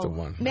 That's the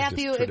one.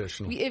 Matthew, Just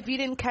traditional. if you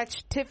didn't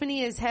catch,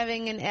 Tiffany is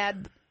having an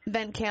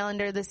advent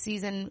calendar this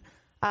season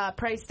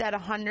priced at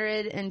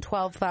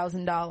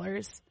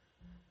 $112,000.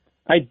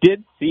 I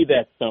did see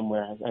that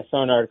somewhere. I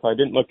saw an article. I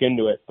didn't look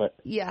into it, but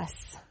yes.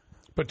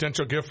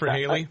 Potential gift for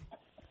Haley?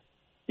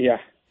 Yeah.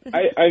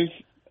 I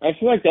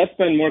feel like that's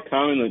been more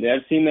common lately.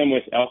 I've seen them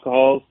with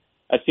alcohols.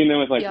 I've seen them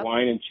with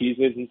wine and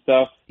cheeses and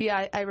stuff.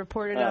 Yeah, I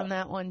reported on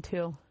that one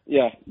too.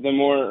 Yeah, the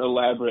more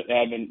elaborate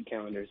advent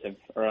calendars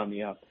are on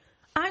the up.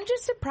 I'm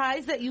just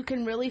surprised that you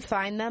can really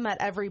find them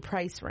at every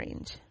price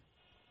range.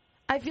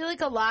 I feel like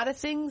a lot of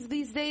things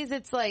these days,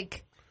 it's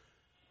like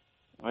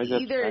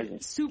either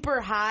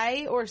super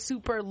high or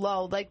super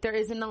low. Like there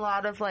isn't a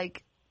lot of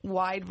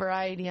wide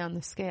variety on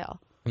the scale.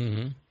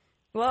 Mm-hmm.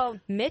 Well,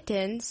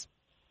 mittens.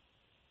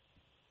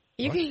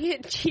 You can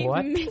get cheap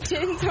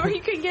mittens or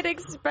you can get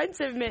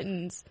expensive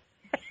mittens.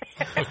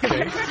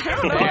 Okay. I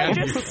don't know, I'm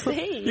just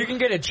saying. You can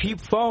get a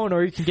cheap phone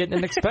or you can get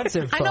an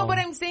expensive phone. I know, but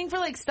I'm saying for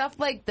stuff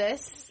like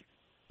this,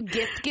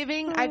 gift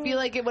giving, I feel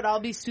like it would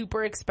all be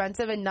super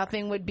expensive and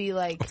nothing would be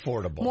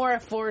affordable. More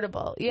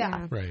affordable.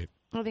 Yeah. Right.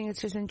 I think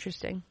it's just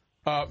interesting.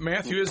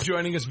 Matthew is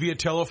joining us via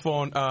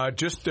telephone.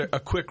 Just a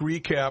quick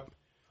recap.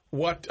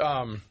 What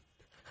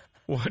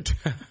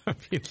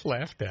you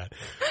laughed at?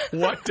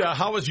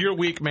 How was your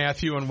week,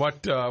 Matthew, and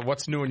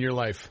what's new in your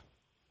life?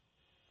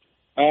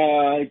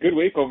 Good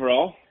week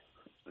overall.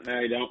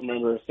 I don't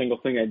remember a single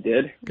thing I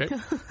did. Okay.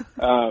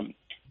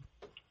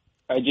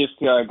 I just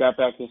got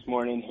back this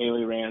morning.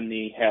 Haley ran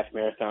the half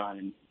marathon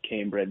in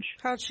Cambridge.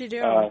 How'd she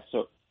do?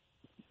 So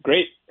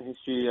great.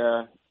 She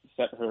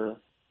set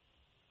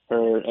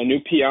a new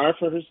PR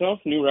for herself,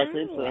 new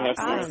record for a half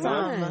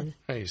marathon. Awesome.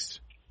 Nice.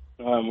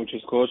 Which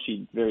is cool.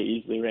 She very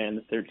easily ran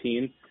the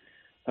 13.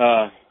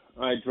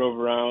 I drove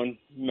around,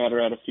 met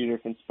her at a few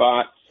different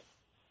spots.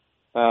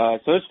 So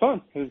it was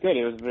fun. It was good.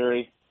 It was a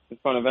very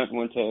fun event.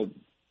 Went to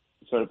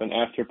sort of an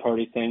after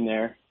party thing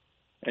there,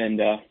 and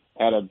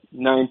had a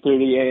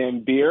 9:30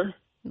 a.m. beer.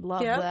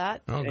 Love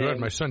that. Oh, good.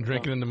 My son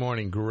drinking in the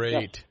morning. Great.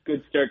 Yeah,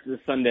 good start to the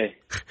Sunday.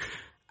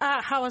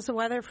 How was the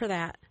weather for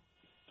that?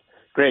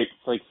 Great.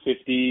 It's like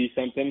 50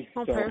 something.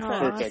 Oh, so perfect.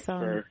 perfect Awesome.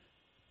 for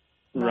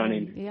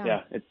running.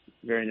 Yeah. It's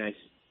very nice.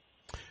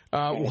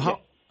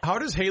 How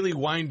does Haley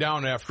wind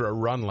down after a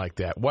run like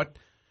that? What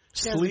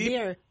sleep,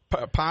 beer.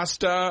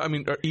 pasta? I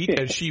mean, or eat?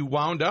 Is she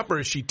wound up or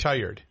is she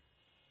tired?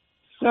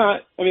 No,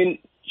 I mean,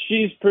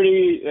 she's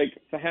pretty, like,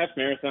 the half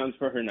marathons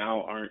for her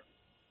now aren't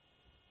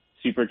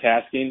super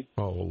tasking.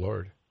 Oh,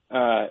 Lord.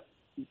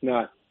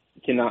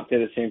 Cannot say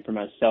the same for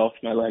myself.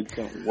 My legs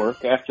don't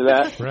work after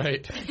that.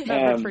 Right.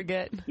 Never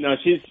forget. No,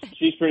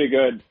 she's pretty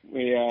good.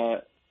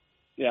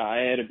 I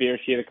had a beer.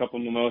 She had a couple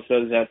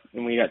mimosas,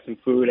 and we got some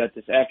food at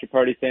this after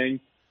party thing.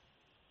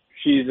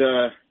 She's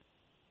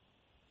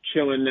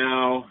chilling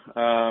now.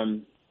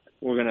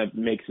 We're gonna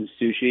make some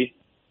sushi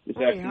this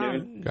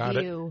afternoon. Got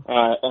it.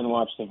 And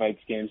watch the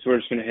Vikes game. So we're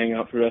just gonna hang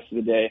out for the rest of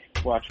the day,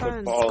 watch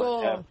football, Skol.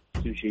 and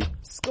have sushi.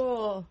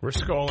 Skol. We're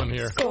skolling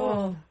here.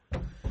 Skol.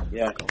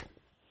 Yeah.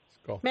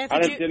 Skol.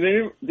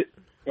 Matthew,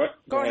 What?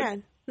 go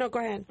ahead. No, go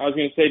ahead. I was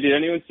gonna say, did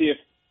anyone see if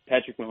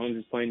Patrick Mahomes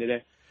is playing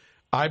today?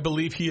 I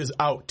believe he is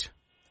out.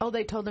 Oh,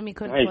 they told him he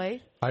couldn't Nice.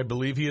 play? I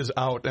believe he is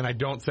out, and I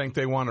don't think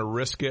they want to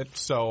risk it.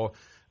 So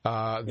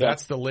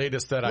that's the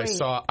latest that I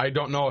saw. I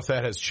don't know if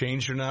that has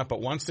changed or not, but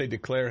once they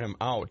declare him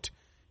out,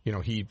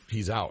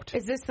 he's out.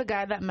 Is this the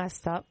guy that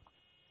messed up?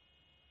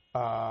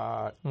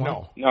 No.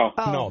 No.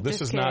 Oh, No, this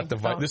just is not the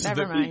kidding. this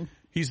Never is mind.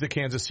 he's the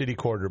Kansas City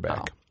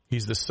quarterback. Oh.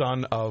 He's the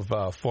son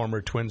of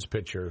former Twins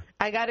pitcher.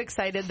 I got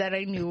excited that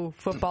I knew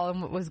football and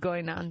what was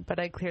going on, but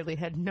I clearly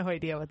had no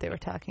idea what they were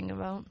talking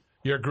about.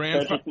 Your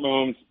grandfather. Patrick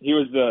Mahomes, he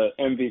was the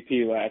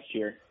MVP last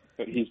year,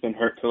 but he's been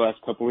hurt for the last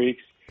couple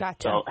weeks.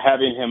 Gotcha. So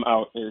having him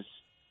out is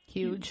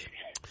Huge.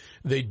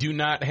 They do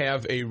not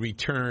have a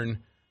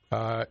return.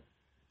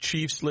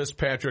 Chiefs list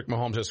Patrick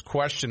Mahomes as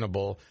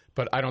questionable,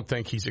 but I don't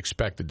think he's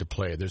expected to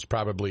play. There's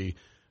probably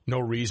no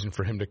reason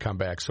for him to come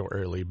back so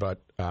early,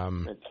 but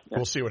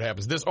we'll see what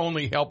happens. This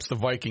only helps the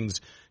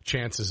Vikings'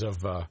 chances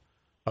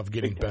of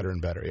getting better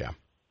and better, yeah.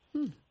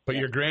 But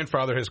your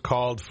grandfather has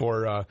called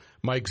for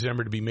Mike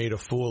Zimmer to be made a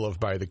fool of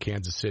by the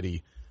Kansas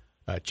City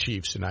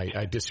Chiefs, and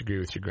I disagree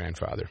with your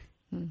grandfather.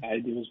 I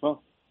do as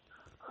well.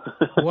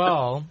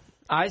 Well,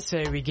 I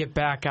say we get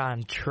back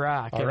on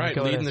track. All and right,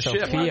 go leading to the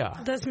ship. Sophia.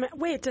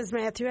 Does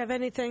Matthew have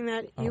anything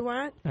that you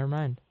want? Never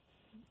mind.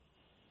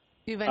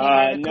 You have any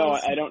articles? No,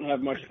 I don't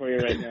have much for you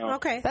right now.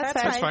 Okay,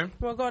 That's fine.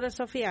 We'll go to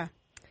Sophia.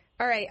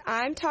 All right,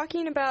 I'm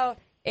talking about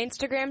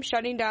Instagram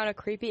shutting down a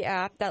creepy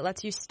app that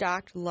lets you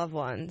stalk loved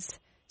ones.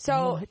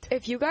 So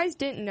if you guys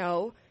didn't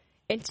know,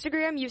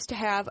 Instagram used to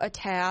have a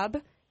tab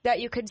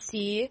that you could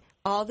see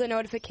all the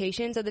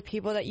notifications of the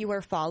people that you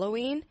were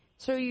following.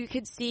 So you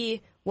could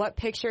see what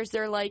pictures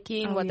they're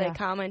liking, what they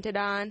commented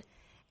on.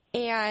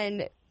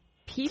 And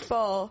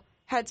people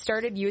had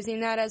started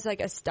using that as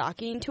like a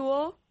stalking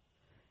tool.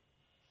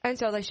 And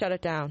so they shut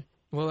it down.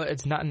 Well,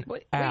 it's not an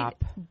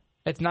app.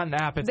 It's not an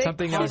app. It's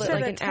something called else. it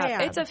like an tab.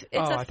 app. It's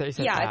I thought you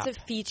said app. it's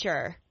a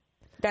feature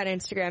that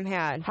Instagram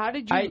had.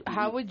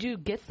 How would you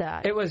get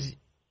that? It was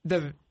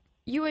the.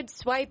 You would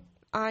swipe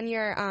on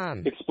your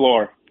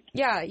Explore.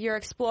 your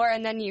Explore,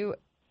 and then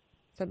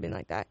something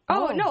like that.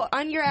 Oh no,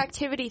 on your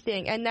activity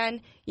thing, and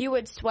then you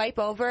would swipe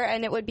over,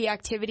 and it would be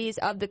activities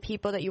of the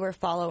people that you were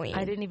following.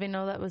 I didn't even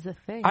know that was a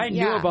thing. I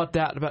knew about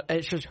that, but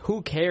it's just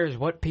who cares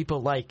what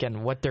people like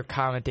and what they're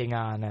commenting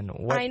on and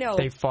what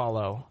they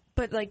follow.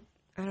 But like,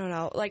 I don't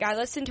know. Like, I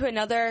listened to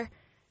another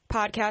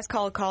podcast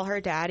called Call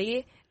Her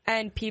Daddy,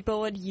 and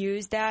people would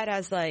use that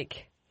as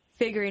like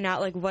figuring out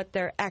like what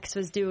their ex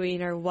was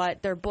doing or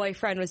what their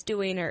boyfriend was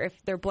doing or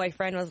if their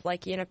boyfriend was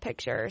liking a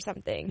picture or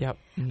something. Yep.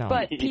 No.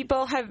 But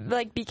people have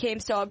like became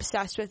so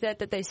obsessed with it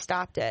that they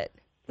stopped it.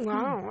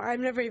 Wow,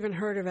 I've never even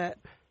heard of it.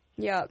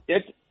 Yep.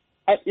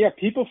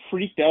 People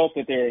freaked out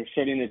that they're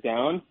shutting it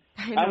down.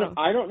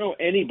 I don't know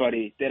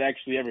anybody that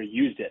actually ever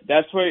used it.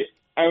 That's why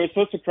I was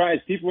so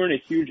surprised. People were in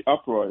a huge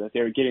uproar that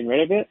they were getting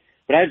rid of it,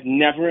 but I've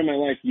never in my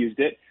life used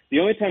it. The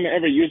only time I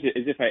ever used it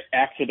is if I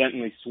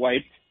accidentally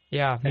swiped.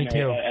 Yeah, me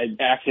too. I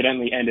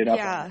accidentally ended up.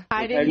 Yeah.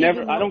 I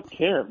don't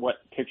care what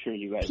picture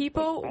you guys.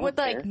 People would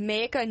like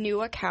make a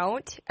new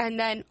account and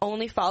then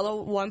only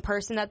follow one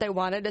person that they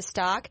wanted to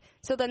stalk.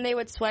 So then they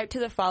would swipe to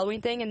the following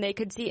thing and they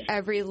could see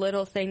every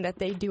little thing that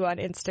they do on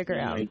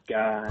Instagram. Oh my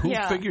god! Who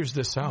figures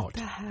this out? What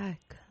the heck?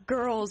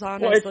 Girls,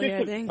 honestly, Well, it's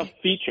just I think. a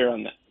feature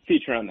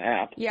on the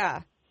app.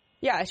 Yeah.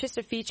 Yeah, it's just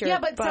a feature. Yeah,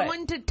 but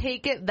someone to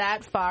take it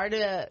that far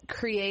to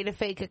create a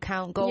fake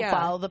account, go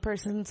follow the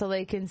person so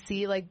they can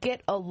see, like,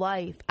 get a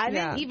life. I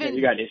didn't even...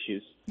 You got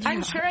issues.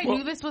 I'm sure I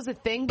knew this was a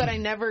thing, but I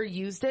never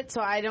used it,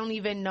 so I don't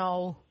even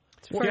know.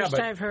 First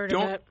I've heard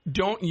of it.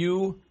 Don't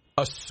you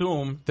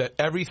assume that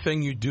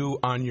everything you do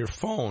on your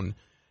phone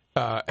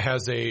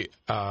has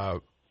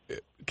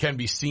can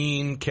be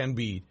seen, can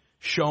be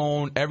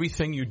shown?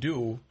 Everything you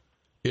do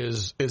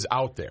is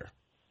out there.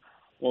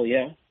 Well,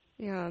 yeah.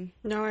 Yeah.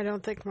 No, I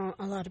don't think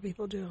a lot of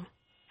people do.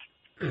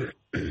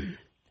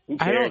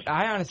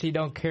 I honestly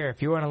don't care.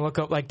 If you want to look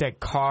up like that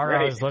car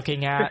I was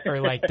looking at, or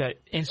like the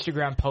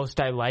Instagram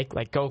post I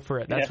like go for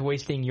it. That's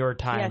wasting your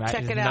time. Yeah,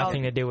 check that it has out.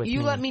 nothing to do with you.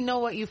 me. Let me know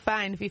what you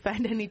find if you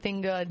find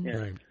anything good. Yeah.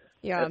 Right.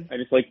 Yeah. I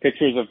just like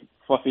pictures of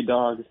fluffy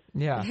dogs.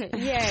 Yeah.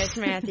 Yes,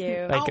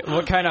 Matthew. Like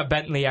what kind of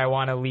Bentley I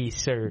want to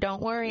lease, or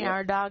Don't worry,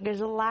 our dog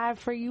is alive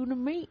for you to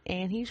meet,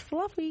 and he's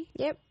fluffy.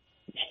 Yep.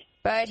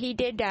 But he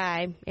did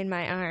die in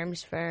my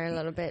arms for a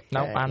little bit.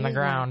 nope, on the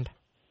ground.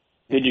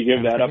 Did you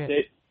give that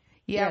update?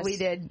 Yeah, Yes. we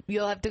did.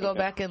 You'll have to go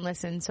back and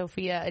listen.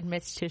 Sophia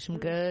admits to some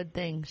good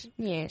things.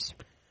 Yes.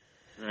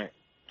 All right.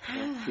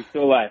 She's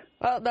still alive.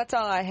 Well, that's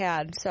all I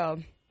had, so.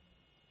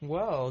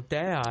 Well,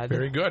 Dad.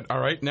 Very good. All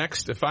right,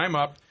 next, if I'm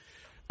up,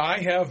 I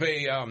have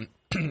a,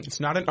 it's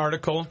not an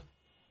article,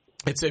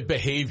 it's a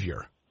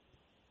behavior.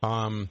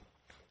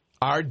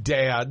 Our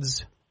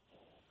dads,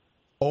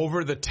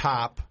 over the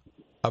top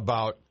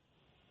about,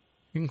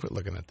 you can quit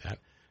looking at that,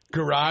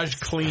 garage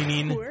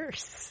cleaning.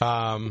 Worse.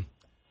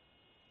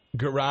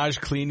 Garage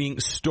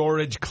cleaning,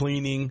 storage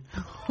cleaning,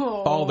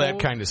 all that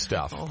kind of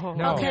stuff.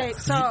 No. Okay,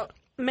 so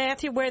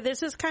Matthew, where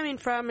this is coming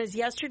from is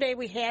yesterday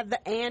we had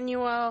the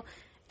annual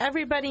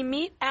everybody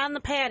meet on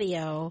the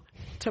patio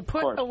to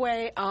put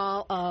away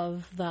all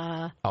of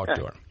the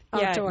Outdoor.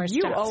 outdoor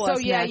you stuff. owe So,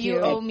 us, yeah, Matthew. you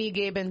owe me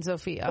Gabe and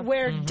Sophia.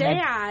 Where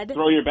Dad,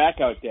 Throw your back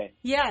out day.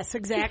 yes,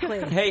 exactly.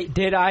 Hey,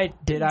 did I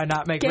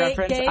not make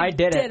reference? Gabe I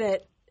did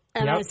it.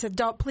 And Yep. I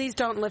said, please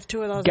don't lift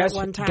two of those Guess, at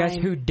one time. guess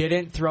who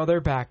didn't throw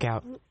their back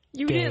out?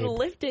 You Gabe. didn't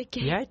lift it,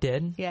 Gabe. Yeah, I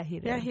did. Yeah, he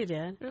did. Yeah, he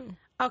did.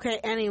 Okay,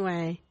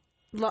 anyway,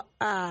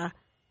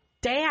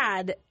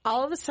 Dad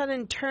all of a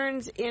sudden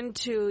turns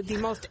into the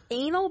most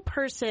anal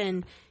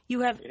person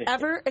you have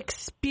ever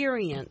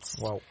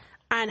experienced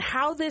on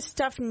how this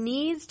stuff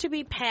needs to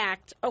be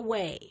packed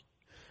away.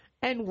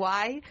 And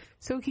why?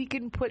 So he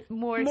can put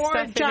more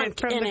junk stuff in it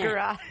from in the it.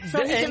 garage.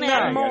 So he can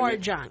add more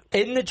junk.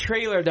 In the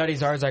trailer that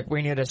he's always like,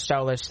 we need to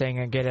sell this thing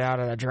and get it out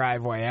of the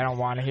driveway. I don't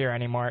want to hear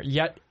anymore.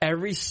 Yet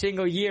every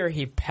single year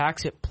he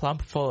packs it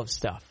plump full of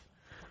stuff.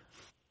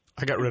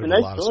 I got rid of It's a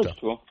nice lot of storage stuff.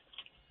 tool.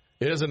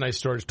 It is a nice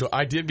storage tool.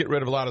 I did get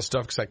rid of a lot of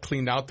stuff because I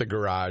cleaned out the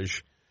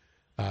garage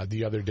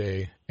the other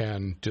day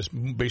and just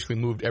basically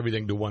moved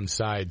everything to one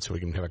side so we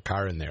can have a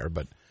car in there.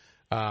 But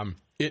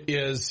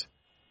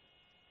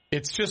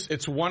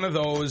it's one of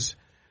those,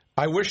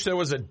 I wish there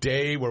was a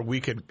day where we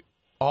could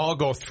all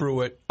go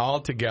through it all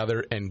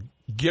together and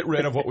get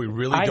rid of what we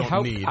really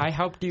don't need. I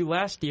helped you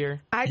last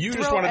year. You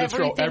just wanted to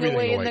throw everything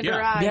away in away. the Yeah.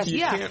 garage. Yes, You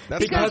yeah. can't-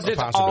 that's Because not a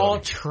it's all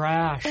possibility.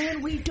 trash.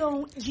 And we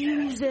don't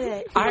use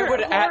it.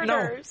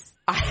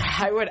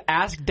 I would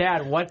ask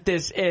Dad what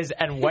this is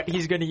and what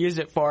he's going to use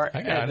it for.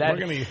 I got and it. then We're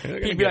gonna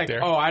he'd be get like,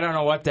 there. "Oh, I don't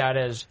know what that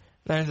is."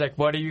 Then he's like,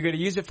 "What are you going to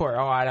use it for?"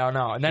 "Oh, I don't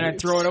know." And then I'd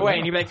throw it away,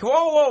 and he'd be like,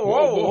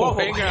 "Whoa.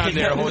 Hang on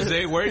there,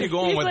 Jose. Where are you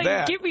going He's with like,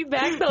 that? give me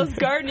back those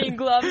gardening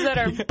gloves that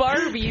are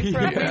Barbie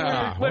from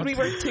Yeah. when we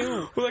were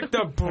 2. Like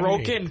the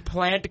broken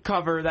plant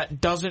cover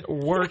that doesn't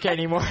work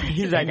anymore."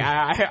 He's like,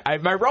 I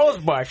my rose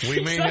bush.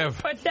 We may have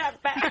Put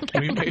that back.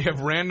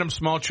 random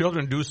small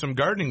children do some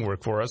gardening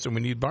work for us, and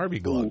we need Barbie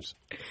gloves.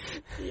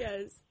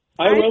 Yes.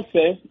 I will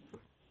say,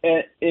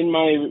 in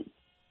my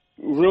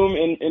room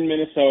in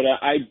Minnesota,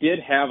 I did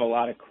have a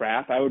lot of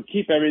crap. I would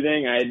keep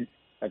everything. I had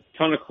a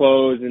ton of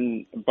clothes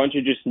and a bunch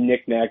of just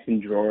knickknacks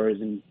and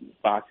drawers and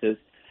boxes.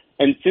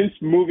 And since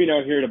moving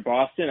out here to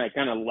Boston, I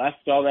kind of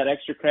left all that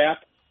extra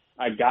crap.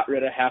 I got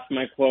rid of half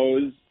my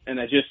clothes,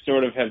 and I just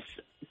sort of have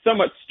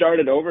somewhat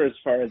started over as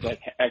far as like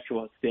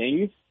actual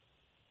things.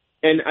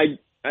 And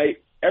I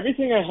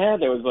everything I had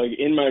that was like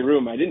in my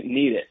room, I didn't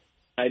need it.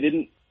 I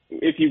didn't.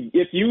 If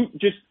you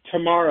just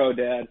tomorrow,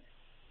 Dad,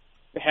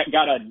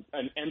 got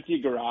an empty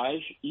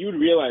garage, you would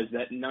realize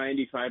that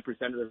 95%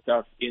 of the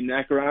stuff in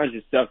that garage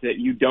is stuff that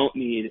you don't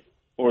need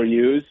or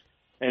use.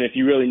 And if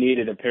you really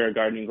needed a pair of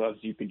gardening gloves,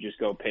 you could just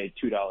go pay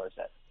 $2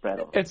 at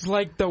Fred. It's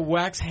like the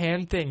wax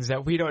hand things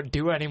that we don't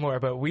do anymore,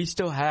 but we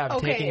still have,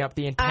 taking up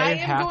the entire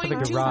half of the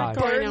garage.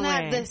 Burn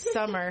that this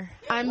summer.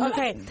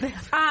 Okay.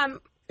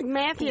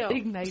 Matthew,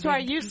 Ignited. so are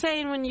you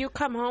saying when you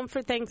come home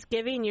for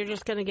Thanksgiving, you're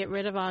just going to get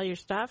rid of all your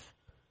stuff?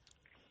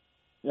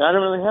 Yeah, I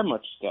don't really have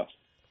much stuff.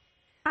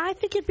 I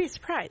think you'd be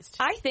surprised.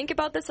 I think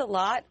about this a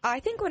lot. I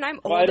think when I'm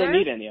older, Well, I don't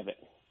need any of it.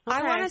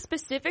 I want a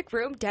specific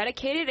room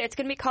dedicated. It's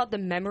going to be called the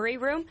memory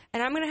room,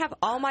 and I'm going to have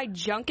all my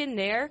junk in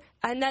there,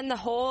 and then the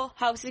whole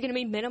house is going to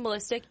be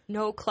minimalistic,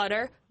 no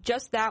clutter.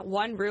 Just that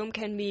one room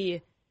can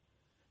be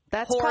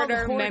That's called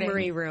hoarder hoarding.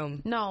 memory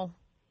room. No.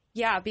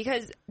 Yeah,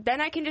 because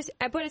then I can just,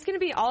 but it's going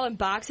to be all in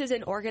boxes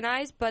and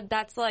organized, but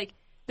that's like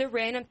the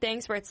random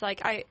things where it's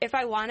like, if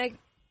I want to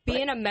be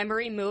in a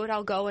memory mood,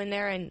 I'll go in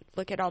there and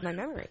look at all my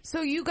memories.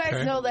 So you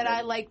guys know that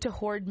I like to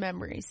hoard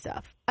memory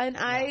stuff. And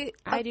I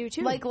do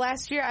too. Like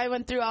last year, I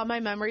went through all my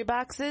memory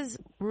boxes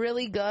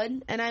really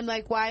good. And I'm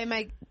like, why am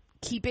I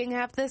keeping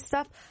half this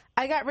stuff?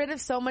 I got rid of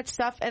so much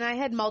stuff, and I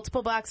had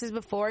multiple boxes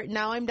before.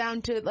 Now I'm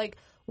down to like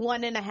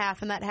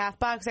 1.5, and that half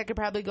box I could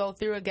probably go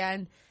through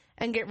again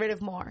and get rid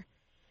of more.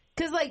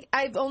 Because like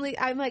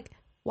I'm like,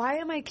 why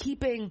am I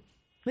keeping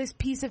this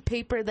piece of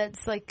paper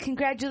that's like,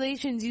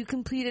 congratulations, you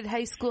completed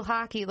high school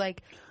hockey?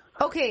 Like,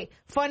 okay,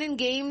 fun and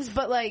games,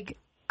 but like,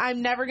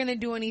 I'm never going to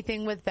do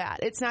anything with that.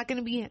 It's not going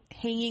to be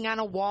hanging on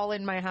a wall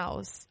in my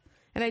house.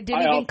 And I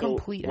didn't even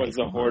complete high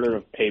school was a hoarder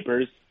hockey. of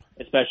papers,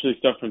 especially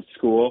stuff from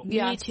school.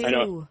 Yeah. Me too. I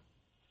know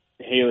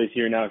Haley's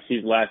here now.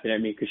 She's laughing at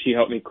me because she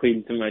helped me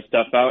clean some of my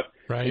stuff out.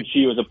 Right. And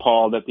she was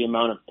appalled at the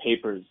amount of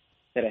papers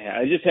that I had.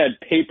 I just had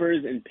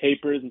papers and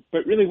papers.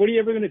 But really, what are you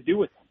ever going to do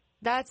with them?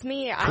 That's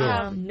me. Cool.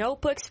 I have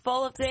notebooks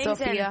full of things.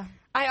 Sophia. And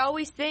I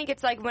always think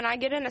it's like when I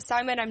get an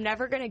assignment, I'm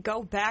never going to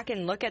go back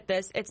and look at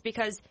this. It's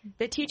because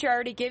the teacher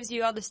already gives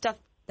you all the stuff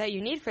that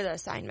you need for the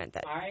assignment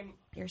that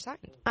you're assigned.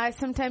 I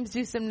sometimes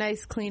do some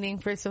nice cleaning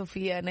for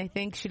Sophia, and I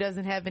think she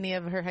doesn't have any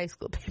of her high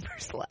school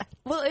papers left.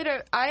 Well,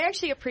 I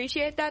actually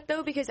appreciate that,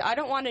 though, because I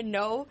don't want to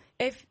know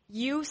if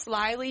you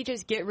slyly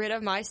just get rid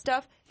of my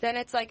stuff, then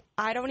it's like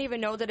I don't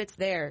even know that it's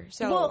there.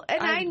 So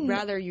I'd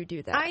rather you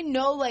do that. I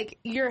know, like,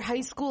 your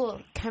high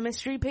school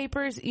chemistry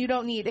papers, you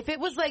don't need. If it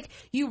was like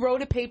you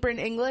wrote a paper in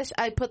English,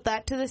 I'd put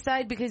that to the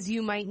side because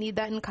you might need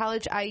that in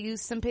college. I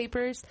used some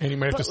papers. And you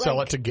might have to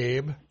sell it to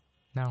Gabe?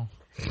 No.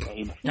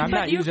 But I'm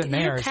not using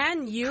theirs. You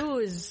can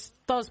use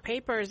those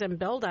papers and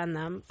build on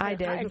them. I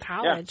did. In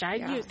college.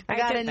 Yeah. I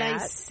got a did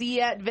nice that. C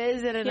at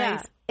Viz and a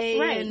nice A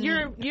right. in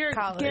You're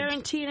college.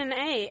 guaranteed an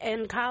A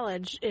in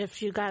college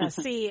if you got a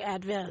C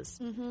at Viz.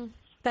 Mm-hmm.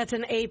 That's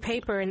an A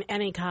paper in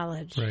any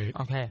college. Right.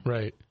 Okay.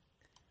 Right.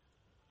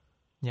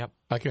 Yep.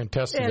 I can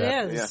attest to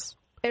that. It is.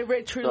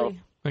 It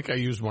truly. I think I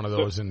used one of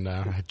those in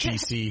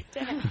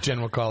GC,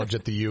 General College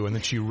at the U, and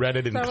then she read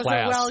it in That was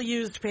class. a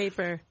well-used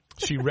paper.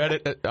 She read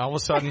it. All of a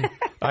sudden,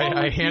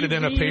 I handed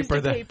in a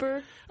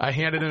paper I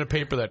handed in a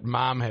paper that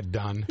Mom had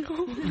done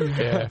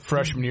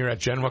freshman year at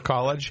General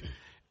College,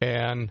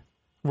 and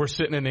we're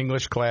sitting in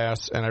English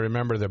class, and I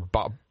remember that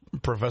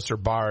Professor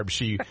Barb,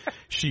 she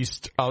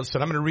said, "I'm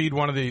going to read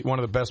one of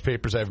the best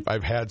papers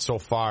I've had so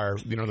far,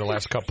 the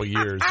last couple of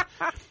years."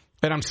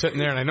 And I'm sitting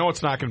there, and I know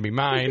it's not going to be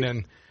mine,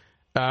 and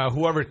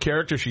whoever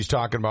character she's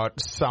talking about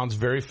sounds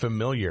very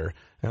familiar.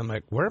 And I'm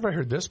like, where have I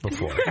heard this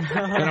before?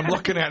 And I'm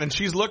looking at it, and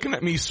she's looking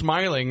at me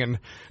smiling, and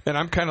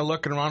I'm kind of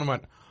looking around and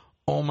went,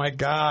 oh my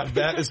God,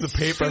 that is the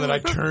paper that I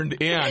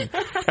turned in.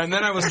 And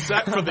then I was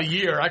set for the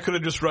year. I could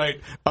have just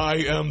write, I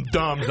am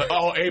dumb. A+.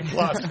 You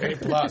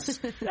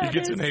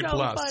get an A+.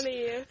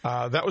 Funny.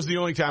 That was the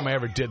only time I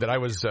ever did that.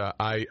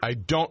 I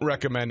don't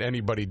recommend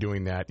anybody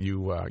doing that.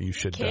 You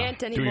should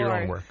Can't anymore. do your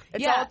own work.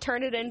 It's all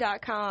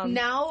turnitin.com.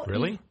 Now,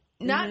 Really?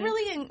 Not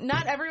really.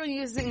 Not everyone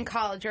uses it in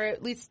college, or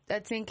at least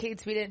at St.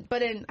 Kate's we didn't.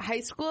 But in high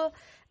school,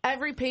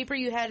 every paper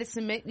you had to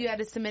submit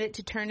it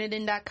to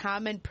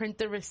turnitin.com and print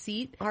the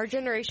receipt. Our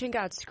generation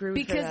got screwed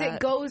because for that. it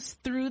goes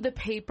through the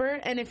paper,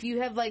 and if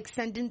you have like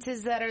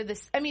sentences that are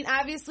this, I mean,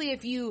 obviously,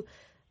 if you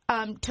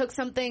took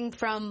something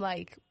from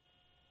like.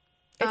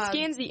 It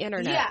scans the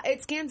internet. Yeah,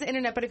 it scans the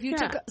internet. But if you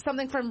took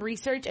something from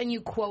research and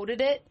you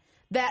quoted it,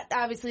 that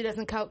obviously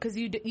doesn't count because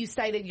you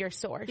cited your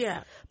source.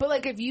 Yeah. But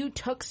like if you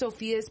took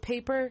Sophia's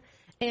paper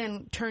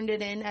and turned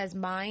it in as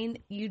mine,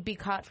 you'd be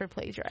caught for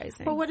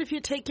plagiarizing. But what if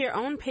you take your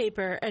own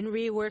paper and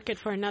rework it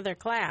for another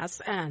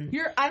class? And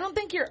I don't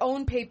think your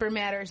own paper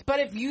matters. But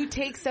if you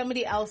take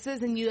somebody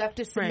else's and you have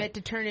to submit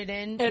to turn it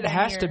in, it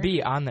has to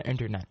be on the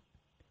internet.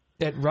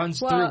 It runs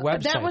through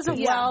websites. That was a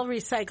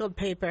well-recycled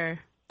paper.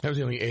 That was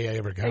the only A I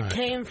ever got. It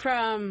came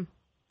from,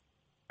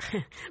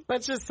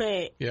 let's just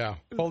say,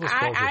 full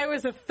disclosure. I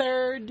was a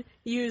third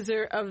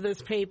user of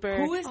this paper.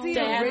 Who is the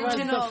Dad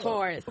original? was the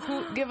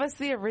fourth. Give us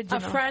the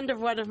original. A friend of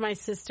one of my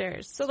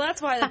sisters. So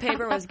that's why the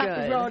paper was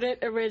good. Wrote it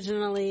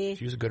originally.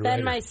 She was a good Then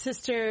writer. my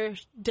sister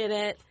did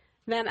it.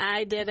 Then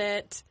I did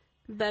it.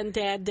 Then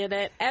Dad did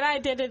it. And I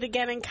did it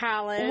again in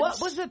college.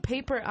 What was the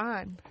paper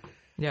on?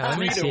 Yeah, let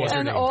me see was it.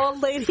 her An name?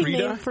 old lady Frida?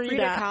 named Frida.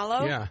 Frida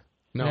Kahlo? Yeah.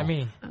 No. Let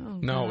me.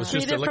 No, it was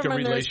just Frida like a from a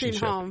nursing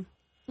relationship. home.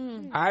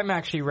 I'm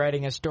actually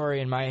writing a story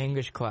in my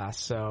English class,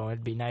 so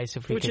it'd be nice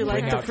if we Would could you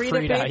bring like the out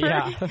Frida paper?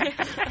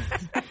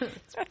 Yeah.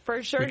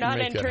 For sure, We can not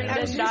make in that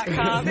happen.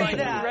 turnitin.com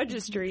like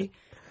registry.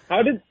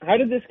 How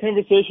did this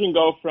conversation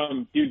go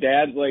from do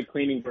dads like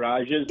cleaning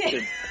garages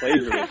to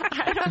plagiarism?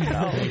 I don't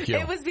know. Thank you.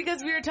 It was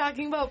because we were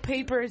talking about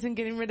papers and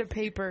getting rid of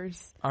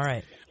papers. All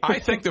right. I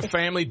think the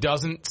family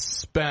doesn't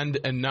spend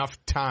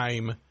enough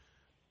time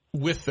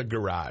with the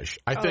garage.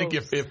 I think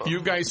if you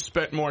guys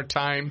spent more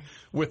time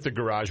with the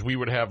garage, we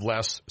would have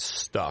less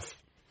stuff.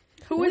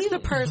 Who is the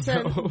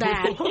person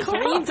that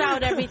cleans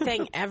out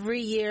everything every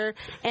year?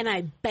 And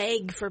I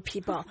beg for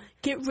people,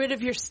 get rid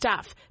of your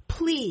stuff.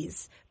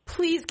 Please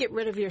get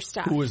rid of your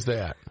stuff. Who is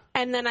that?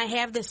 And then I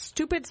have this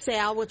stupid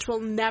sale, which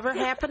will never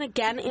happen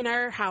again in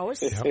our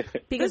house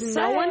because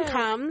no one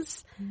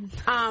comes.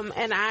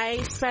 And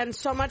I spend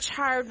so much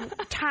hard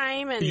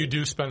time and You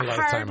do spend a lot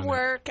of time hard on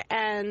work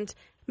and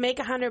make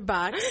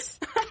 $100.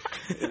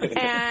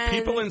 and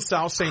people in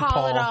South St.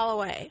 haul it Paul all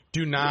away.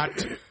 do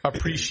not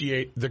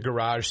appreciate the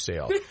garage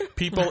sale.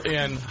 People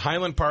in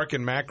Highland Park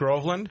and Mac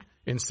Groveland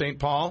in St.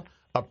 Paul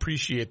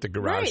appreciate the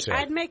garage sale.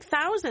 I'd make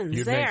thousands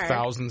You'd there. make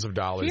thousands of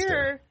dollars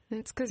there.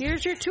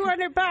 Here's your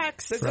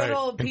 $200. The good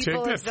old And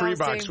people take of that $3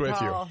 South St. with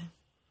Paul. you.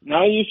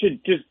 Now you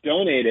should just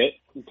donate it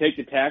and take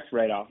the tax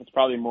write-off. It's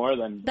probably more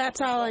than... That's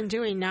all I'm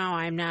doing now.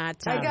 I'm not...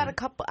 I got a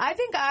couple. I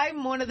think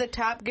I'm one of the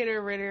top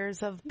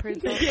getter-ridders of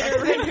people. Get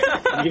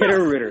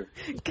a ritter.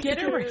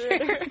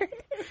 Get-a-ritter.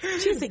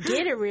 She's a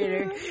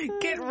get-a-ritter.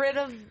 Get rid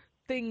of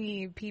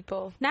thingy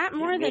people. Not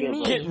more than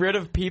me. Get rid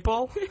of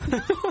people?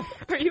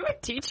 Are you a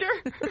teacher?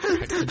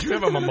 Did you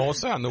have a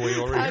mimosa on the way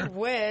over I here?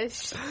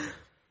 wish.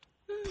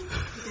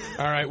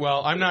 All right.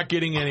 Well, I'm not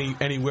getting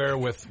anywhere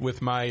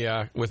with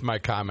my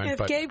comment. If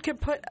but Gabe could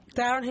put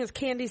down his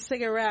candy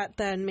cigarette,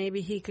 then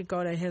maybe he could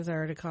go to his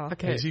article.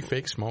 Okay. Is he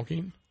fake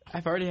smoking?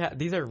 I've already had.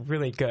 These are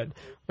really good.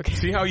 Okay.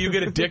 See how you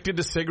get addicted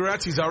to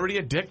cigarettes? He's already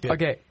addicted.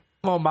 Okay.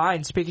 Well,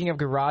 mine, speaking of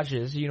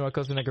garages, you know what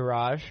goes in a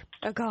garage?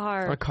 A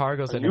car. A car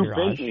goes in a New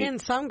garage. Bentley. In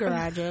some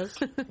garages.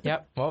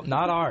 Yep. Well,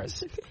 not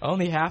ours.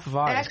 Only half of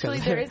ours. Actually,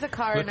 'cause there is a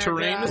car The in our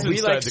terrain garage. is we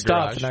inside like the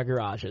stuff garage. in our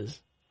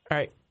garages. All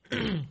right.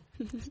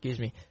 Excuse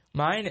me.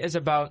 Mine is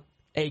about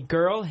a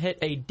girl hit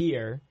a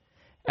deer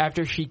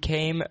after she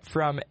came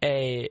from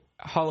a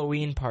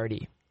Halloween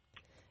party.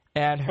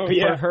 And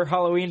for her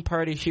Halloween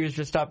party, she was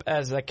dressed up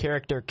as a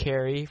character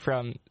Carrie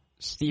from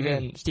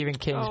Stephen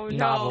King's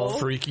novel.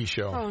 Freaky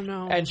show. Oh,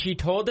 no. And she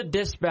told the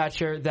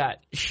dispatcher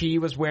that she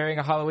was wearing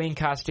a Halloween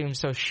costume,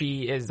 so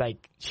she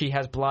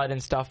has blood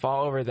and stuff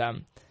all over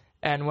them.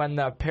 And when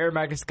the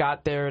paramedics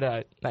got there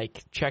to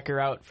check her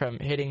out from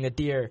hitting the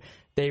deer,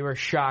 they were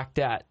shocked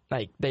that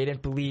they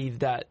didn't believe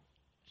that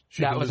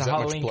that was a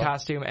Halloween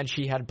costume and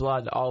she had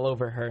blood all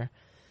over her.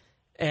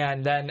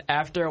 And then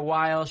after a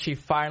while, she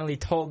finally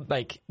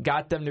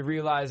got them to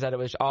realize that it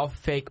was all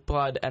fake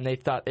blood, and they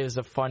thought it was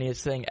the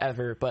funniest thing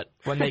ever. But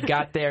when they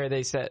got there,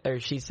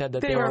 she said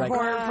that they were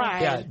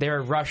horrified. yeah, they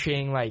were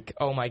rushing,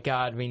 oh my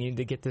God, we need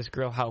to get this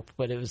girl help.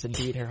 But it was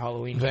indeed her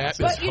Halloween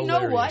costume. But you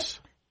know what?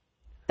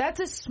 That's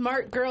a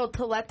smart girl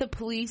to let the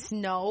police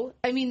know.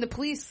 I mean, the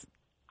police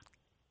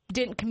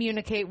didn't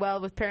communicate well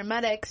with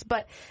paramedics,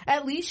 but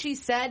at least she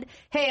said,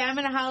 hey, I'm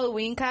in a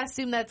Halloween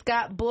costume that's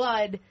got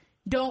blood.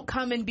 Don't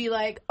come and be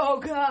like, oh,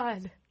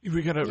 God.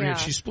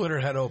 She split her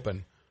head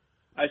open.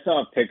 I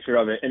saw a picture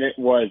of it, and it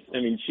was,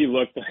 she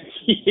looked like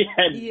she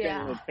had been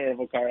in a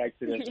terrible car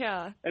accident.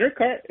 Yeah. And her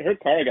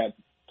car got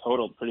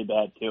totaled pretty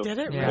bad, too. Did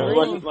it Yeah. So really? it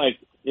wasn't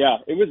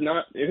it was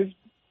not,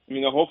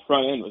 the whole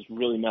front end was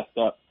really messed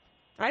up.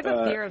 I have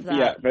a fear of that.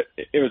 Yeah, but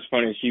it was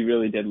funny. She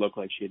really did look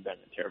like she had been in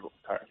a terrible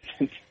car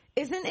accident.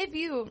 Isn't if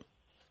you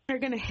are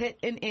going to hit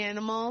an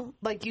animal,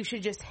 you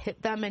should just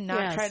hit them and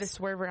not try to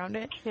swerve around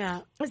it? Yeah.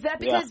 Is that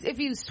because if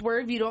you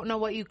swerve, you don't know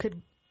what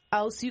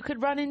else you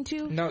could run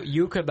into? No,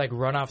 you could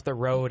run off the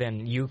road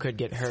and you could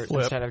get hurt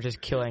instead of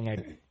just killing a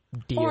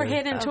deer. Or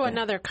hit into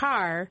another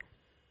car.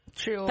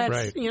 True.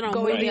 That's, Going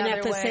moving the at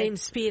other the way. same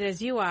speed as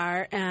you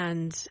are.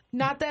 And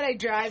Not that I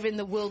drive in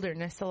the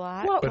wilderness a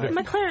lot. well,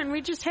 McLaren,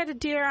 we just had a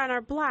deer on our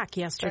block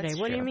yesterday. That's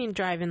what do you true. mean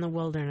drive in the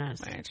wilderness?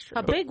 That's true.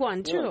 A big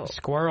one, too.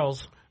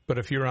 Squirrels. But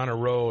if you're on a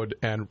road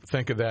and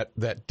think of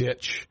that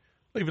ditch,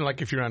 even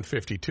if you're on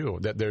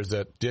 52, that there's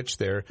a ditch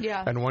there.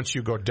 Yeah. And once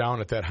you go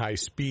down at that high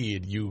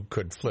speed, you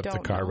could flip the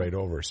Don't car know. right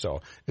over. So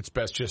it's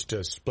best just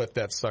to split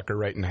that sucker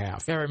right in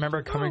half. Yeah,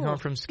 remember coming home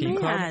from ski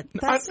club? Man,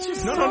 that's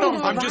just No.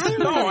 I'm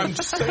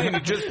just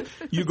saying.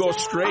 You go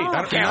straight.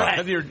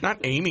 You're not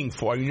aiming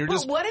for it. You're But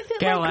just. what if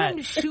it Galette.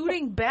 comes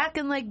shooting back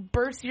and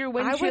bursts your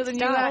windshield and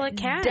you stop. got Well, it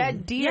can.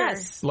 dead deer?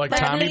 Yes. Like An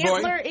Tommy Boy?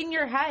 antler in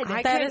your head.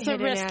 that is a hit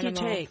an risk you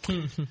animal. take.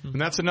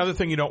 And that's another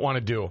thing you don't want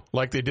to do,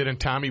 like they did in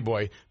Tommy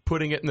Boy,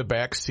 putting it in the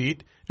back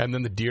seat, and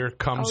then the deer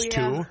comes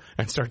to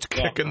and starts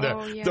kicking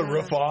the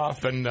roof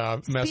off and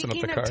messing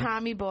Speaking up the car. of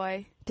Tommy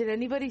Boy, did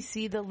anybody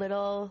see the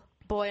little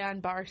boy on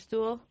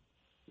Barstool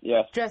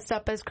Yes. dressed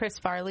up as Chris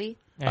Farley?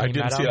 And I he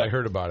didn't met see him. it. I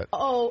heard about it.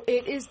 Oh,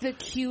 it is the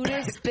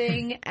cutest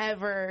thing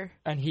ever.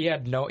 And he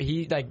had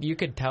you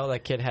could tell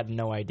that kid had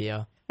no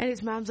idea. And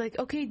his mom's like,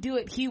 okay, do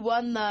it. He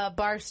won the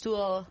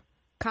Barstool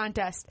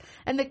contest.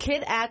 And the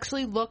kid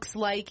actually looks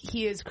like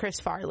he is Chris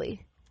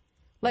Farley.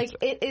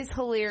 It is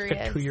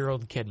hilarious. A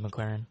 2-year-old kid,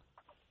 McLaren.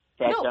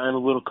 Fat guy in a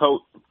little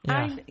coat.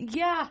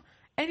 Yeah.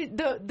 And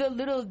the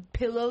little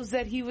pillows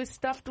that he was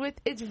stuffed with,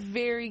 it's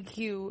very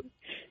cute.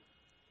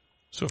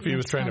 Sophia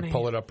was trying to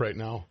pull it up right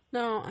now.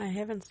 No, I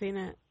haven't seen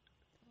it.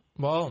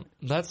 Well,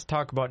 let's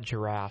talk about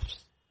giraffes.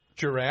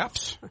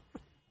 Giraffes?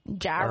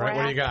 Giraffe. All right,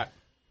 what do you got?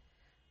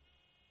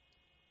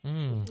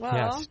 Well,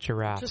 Yes,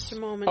 giraffes. just a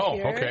moment Oh,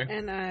 here, okay.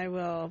 and I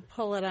will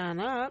pull it on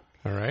up.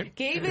 All right.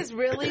 Gabe is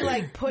really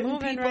putting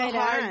Moving people right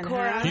on,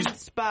 hardcore huh? on the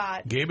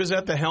spot. Gabe is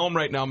at the helm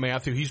right now,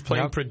 Matthew. He's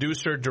playing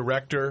producer,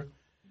 director,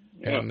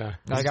 and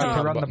I got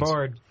to run the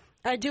board.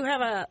 I do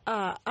have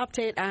a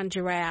update on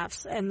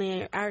giraffes, and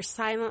they are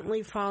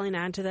silently falling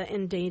onto the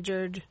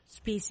endangered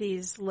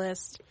species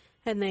list,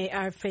 and they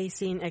are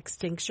facing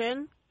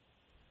extinction.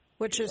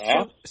 which is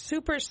Yeah.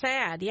 super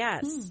sad.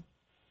 Yes.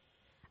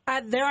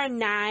 There are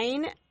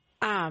 9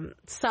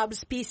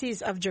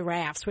 subspecies of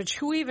giraffes, which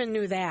who even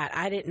knew that?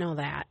 I didn't know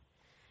that.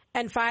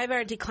 And 5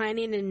 are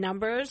declining in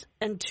numbers,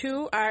 and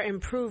 2 are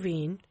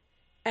improving,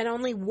 and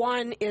only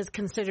 1 is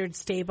considered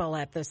stable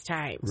at this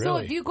time. Really? So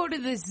if you go to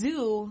the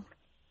zoo,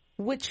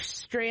 which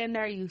strand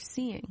are you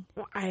seeing?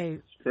 I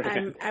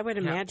would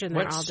imagine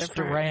they're What all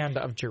different. strand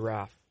of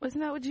giraffe?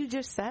 Wasn't that what you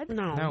just said?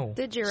 No.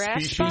 The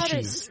giraffe spot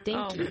is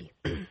stinky.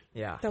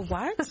 Yeah. The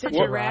what? The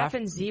giraffe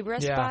and zebra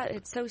Yeah. spot,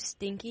 it's so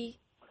stinky.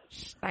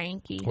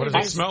 Stanky. What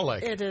does it smell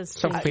like? It is.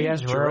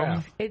 Sophia's room.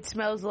 Giraffe. It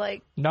smells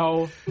like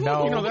No. You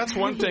know, that's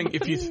one thing.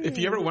 If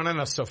you ever went on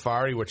a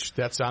safari, which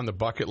that's on the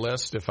bucket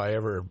list, if I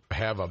ever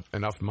have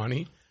enough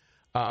money,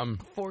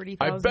 $40,000.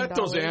 I bet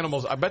those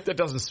animals. I bet that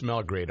doesn't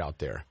smell great out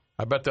there.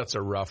 I bet that's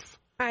a rough.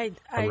 I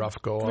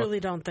rough go up. really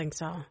don't think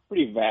so.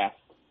 Pretty vast.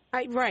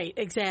 Right,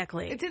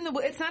 exactly. It's in the.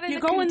 It's not in You a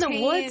go in the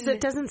contained- woods,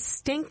 it doesn't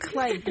stink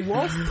like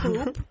wolf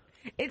poop.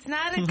 It's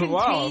not a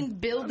Wow.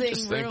 contained building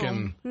Just room.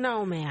 thinking,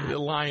 No, man. the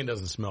lion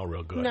doesn't smell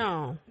real good.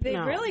 No. They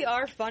no. really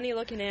are funny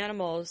looking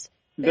animals.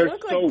 They They're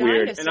look so like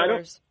weird, and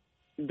dinosaurs.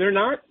 they're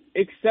not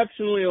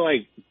exceptionally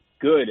like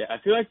good. I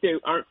feel like they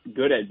aren't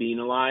good at being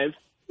alive.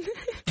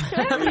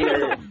 I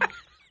mean,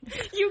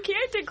 You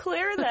can't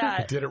declare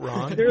that. Did it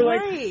wrong? they're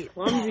like Right.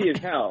 clumsy as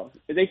hell.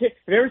 Have you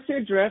ever seen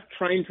a giraffe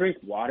try and drink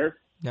water?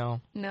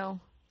 No. No.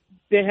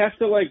 They have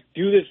to like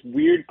do this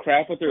weird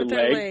crap with their, With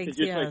their legs legs,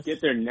 to just yes. like get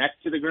their neck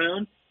to the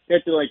ground. They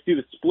have to like do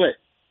the split.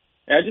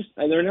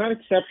 They're not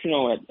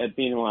exceptional at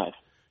being alive.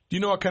 Do you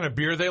know what kind of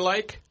beer they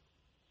like?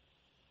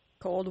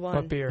 Cold one.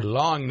 What beer?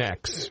 Long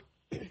necks.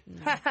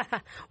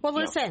 Well,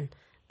 listen.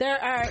 There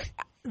are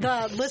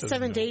the list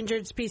of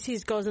endangered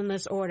species goes in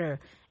this order: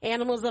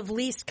 animals of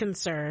least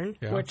concern,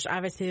 Yeah. which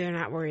obviously they're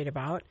not worried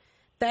about.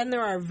 Then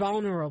there are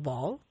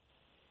vulnerable,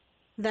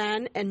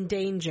 then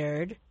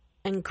endangered,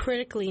 and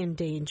critically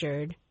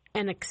endangered,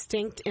 and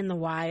extinct in the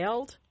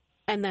wild,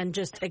 and then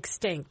just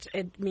extinct.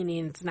 It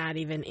meaning it's not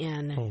even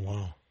in. Oh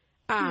wow.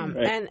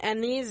 Right.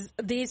 And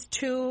these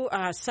 2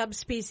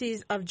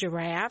 subspecies of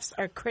giraffes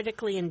are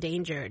critically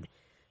endangered,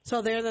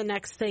 so they're the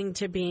next thing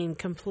to being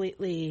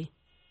completely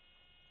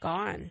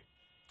gone.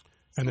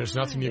 And there's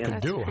nothing you can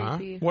That's do,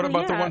 creepy. huh? What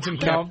about the yeah. ones in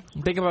No.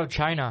 Think about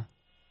China.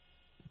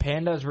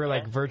 Pandas were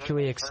like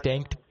virtually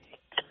extinct,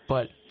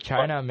 but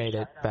China made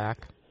it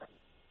back.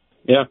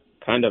 Yeah,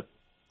 kind of.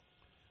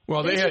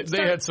 Well, they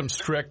had some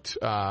strict,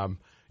 the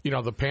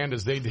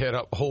pandas. They had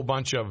a whole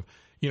bunch of,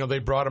 they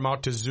brought them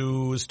out to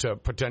zoos to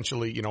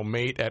potentially,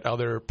 mate at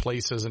other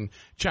places. And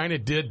China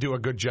did do a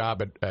good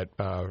job at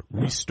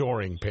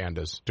restoring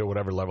pandas to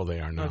whatever level they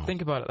are now. Well,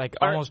 think about it. Like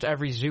almost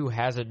every zoo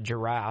has a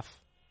giraffe.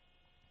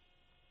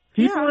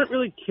 People aren't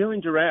really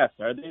killing giraffes,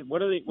 are they?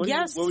 What are they? What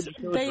Yes, what would you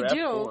kill a they giraffe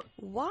do. for?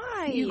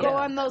 Why? You go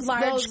on those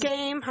Large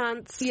game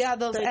hunts. Yeah,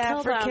 those They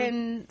kill them.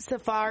 African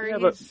safaris. Yeah,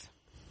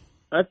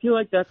 but I feel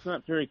like that's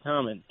not very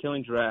common.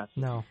 Killing giraffes.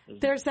 No.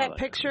 There's that Like-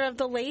 picture of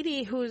the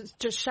lady who's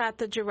just shot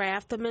the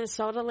giraffe, the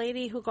Minnesota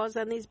lady who goes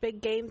on these big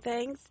game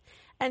things,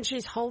 and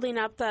she's holding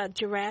up the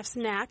giraffe's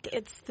neck.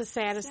 It's the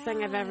saddest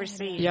thing I've ever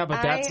seen. Yeah,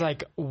 but that's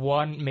like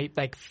maybe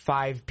like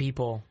 5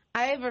 people.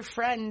 I have a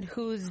friend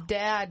whose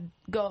dad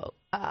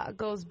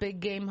goes big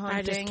game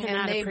I just hunting,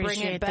 cannot and they bring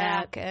appreciate it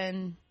back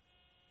and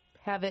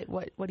have it.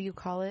 What do you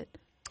call it?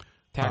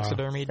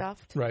 Taxidermied.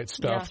 Stuffed. Right,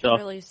 stuff. Stuff.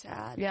 Really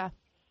sad. Yeah.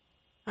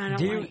 I don't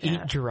Do you like eat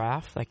that.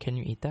 giraffe? Like, can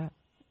you eat that?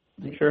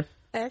 Sure.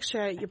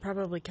 Actually, you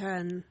probably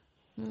can.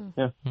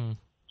 Yeah,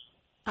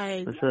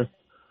 I for sure.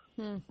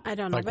 I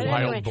don't know, Like but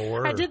wild anyway,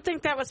 boar I or- did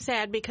think that was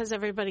sad because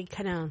everybody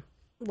kind of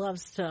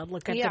loves to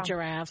look at Yeah. the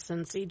giraffes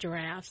and see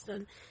giraffes.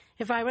 And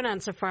if I went on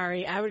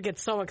safari, I would get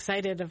so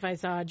excited if I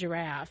saw a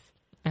giraffe.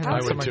 And I then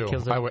would someone too.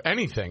 kills it. I would,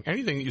 anything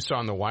that you saw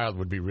in the wild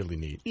would be really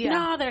neat. Yeah.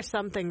 No, there's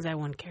some things I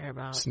wouldn't care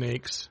about.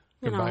 Snakes,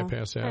 You could know,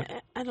 bypass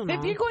that. I don't know.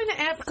 If you're going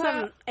to Africa,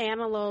 some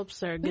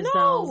antelopes or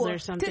gazelles or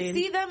something. to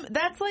see them,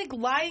 that's like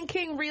Lion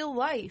King real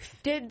life.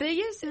 Did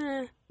these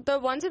the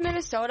ones in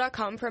Minnesota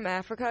come from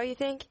Africa? You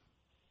think?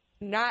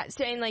 Not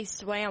saying like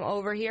swam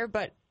over here,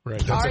 but Right,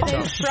 that's are a they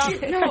tough.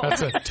 from? No,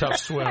 That's a tough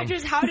swim.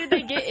 just how did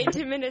they get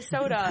into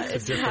Minnesota?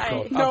 It's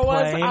difficult. not.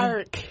 Noah's plane.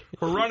 Ark.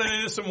 We're running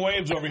into some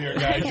waves over here,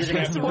 guys. You're gonna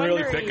have to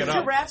really pick it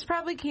up. Giraffes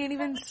probably can't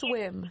even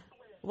swim.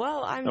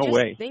 Well, I'm No just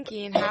way.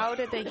 thinking, how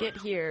did they get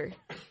here?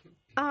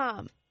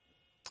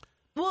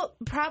 Well,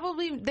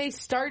 probably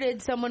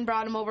someone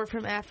brought them over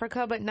from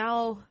Africa, but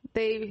now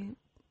they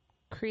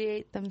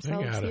create They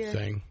themselves got a here.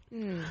 thing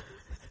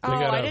Oh,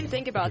 got I a- didn't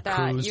think about a that.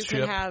 cruise You ship.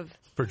 can have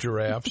for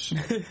giraffes.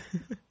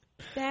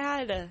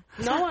 Dad.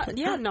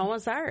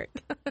 Noah's Ark.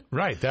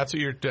 Right. That's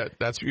what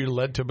you're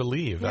led to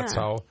believe. That's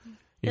Yeah. how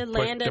you It put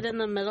landed in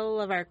the middle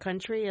of our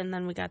country, and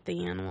then we got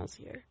the animals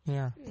here.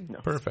 Yeah.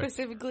 perfect.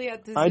 Specifically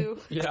at the I- zoo.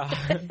 Yeah.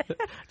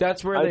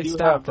 That's where I they do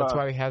stop. have, That's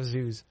why we have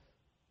zoos.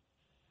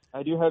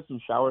 I do have some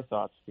shower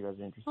thoughts if you guys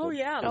are interested. Oh,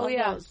 yeah. Oh, love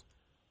yeah. those.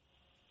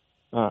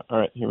 All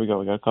right, here we go.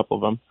 We got a couple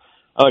of them.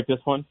 I like this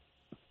one.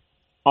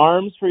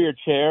 Arms for your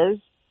chairs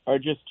or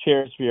just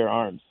chairs for your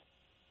arms?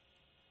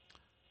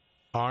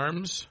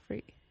 arms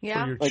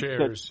Yeah. for your Like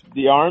chairs.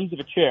 the arms of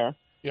a chair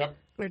Yep.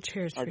 Or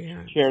chairs for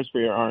you. chairs for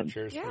your arms.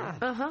 Chairs. For Yeah.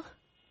 you.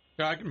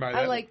 Yeah, I can buy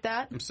that. I like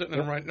that. I'm sitting in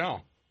them right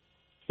now.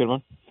 Good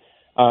one.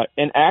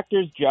 An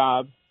actor's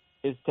job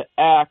is to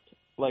act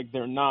like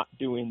they're not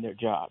doing their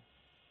job.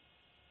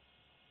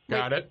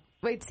 Got it.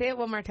 Wait, say it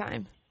one more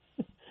time.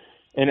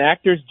 An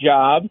actor's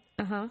job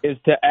Uh-huh. is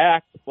to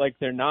act like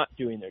they're not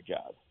doing their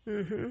job.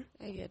 Mm-hmm.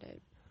 I get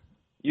it.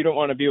 You don't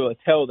want to be able to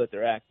tell that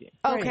they're acting.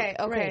 Okay,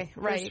 Right.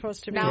 right. They're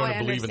supposed to be. Now You I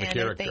wanna believe in the understand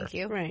it. character. Thank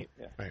you. Right.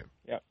 Right.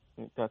 Yep,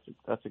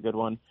 that's a good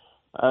one.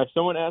 If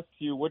someone asks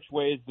you which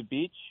way is the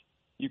beach,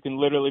 you can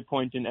literally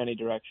point in any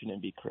direction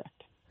and be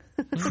correct.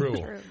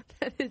 True.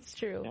 That is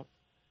true.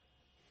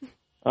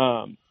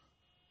 Yep.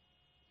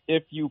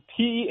 If you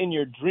pee in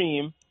your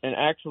dream and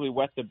actually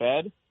wet the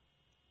bed,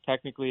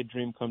 technically a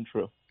dream come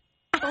true.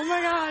 Oh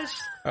my gosh.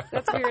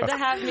 That's weird. That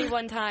happened to me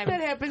one time.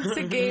 That happens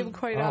to Gabe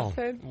quite Oh.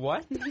 often.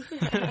 What?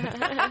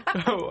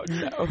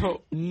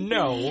 Oh,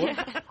 no.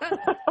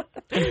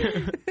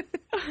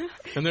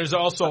 And there's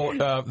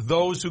also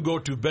those who go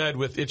to bed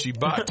with itchy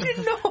butt.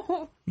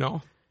 No.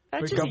 No?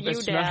 That's Pick just up you,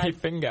 the snotty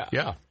Dad. finger.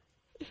 Yeah.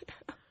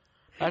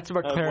 That's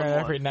one McLaren more.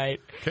 every night.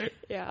 Okay.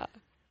 Yeah.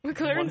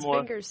 McLaren's more.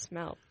 fingers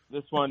smell.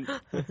 This one,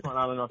 I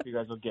don't know if you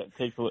guys will get.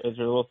 Is there a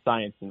little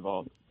science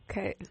involved?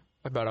 Okay.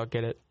 I bet I'll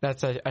get it.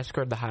 I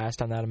scored the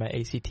highest on that on my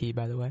ACT,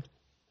 by the way.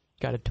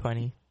 Got a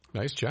 20.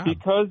 Nice job.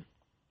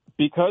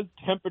 Because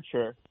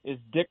temperature is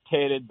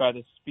dictated by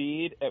the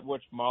speed at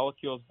which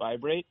molecules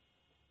vibrate,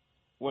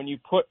 when you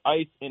put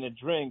ice in a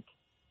drink,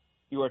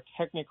 you are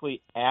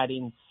technically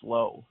adding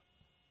slow.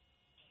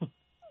 Yeah,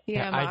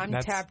 Yeah, I'm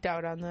that's- tapped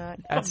out on that.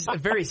 That's a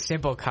very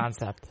simple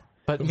concept.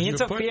 But me and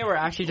Good point. Sophia were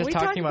actually just We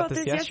talking talked about about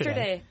this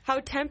yesterday. How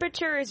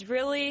temperature is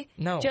really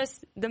No.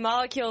 just the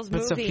molecules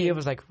But moving. Sophia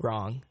was like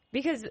wrong.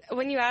 Because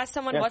when you ask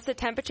someone Yeah. what's the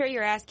temperature,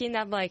 you're asking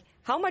them like,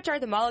 how much are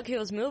the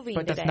molecules moving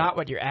But today? that's not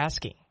what you're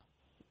asking.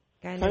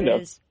 Kind Kind of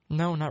of. is.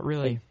 No, not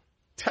really.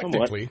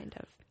 Technically. Kind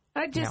of.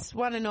 I just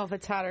want to know if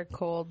it's hot or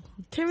cold.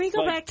 Can we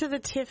go Like- back to the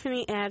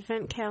Tiffany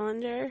Advent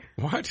calendar?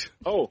 What?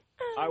 Oh,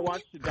 I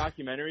watched a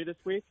documentary this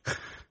week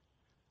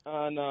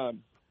on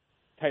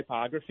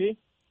typography,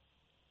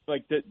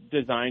 like the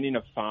designing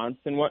of fonts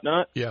and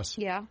whatnot. Yes.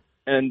 Yeah.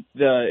 And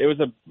it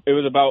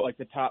was about like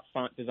the top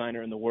font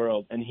designer in the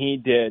world, and he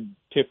did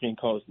Tiffany &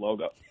 Co.'s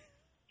logo.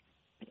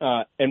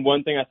 And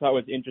one thing I thought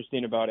was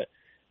interesting about it,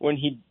 when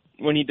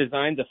he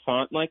designs a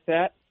font like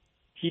that,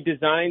 he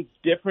designs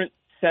different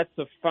sets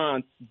of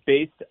fonts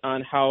based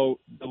on how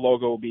the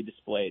logo will be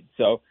displayed.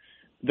 So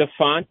the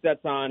font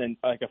that's on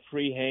like a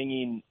free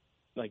hanging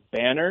like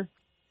banner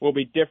will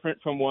be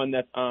different from one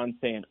that's on,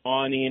 say, an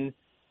awning,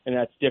 and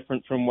that's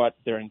different from what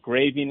they're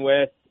engraving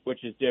with,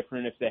 which is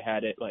different if they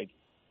had it like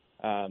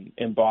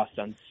embossed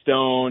on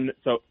stone.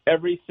 So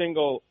every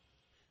single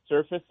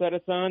surface that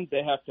it's on,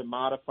 they have to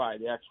modify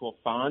the actual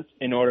font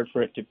in order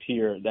for it to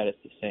appear that it's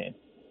the same.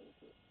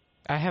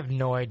 I have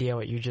no idea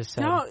what you just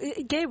said. No,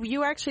 Gabe,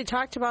 you actually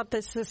talked about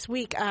this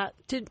week.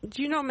 Do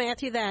you know,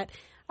 Matthew, that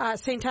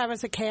St.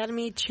 Thomas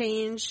Academy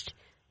changed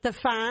the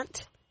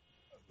font?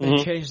 They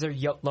changed their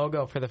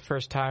logo for the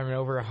first time in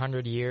over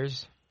 100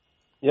 years.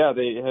 Yeah,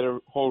 they had a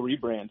whole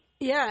rebrand.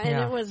 Yeah, and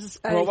Yeah. it was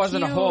Well, it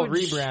wasn't a whole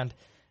huge- rebrand.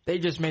 They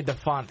just made the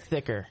font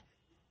thicker.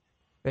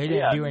 They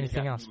didn't do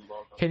anything else.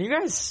 Can you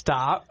guys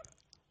stop?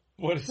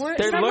 What is Where-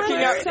 They're someone, looking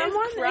at-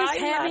 someone is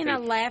Crying having a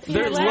laughing. laughing.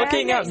 They're laugh.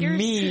 looking at Your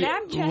me,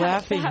 Snapchat,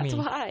 laughing that's me.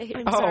 why.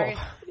 I'm sorry.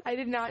 I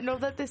did not know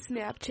that the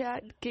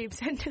Snapchat Gabe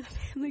sent to the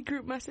family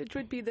group message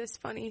would be this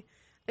funny.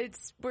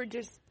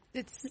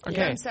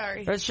 Okay. I'm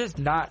sorry. That's just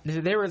not.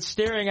 They were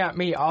staring at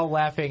me, all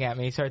laughing at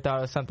me, so I thought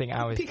it was something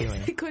I was Because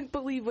doing. I couldn't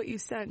believe what you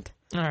sent.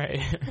 All right.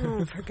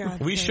 Oh, for God's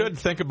We sake. should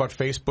think about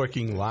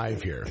Facebooking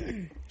live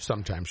here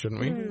sometime, shouldn't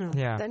we?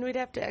 Yeah. Then we'd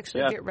have to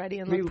actually Yeah. get ready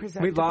and We look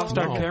presentable. lost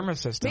our No. camera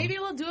system. Maybe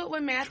we'll do it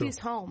when Matthew's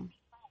home.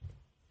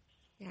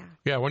 Yeah.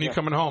 Yeah, when are you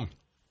coming home?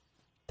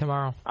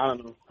 Tomorrow. I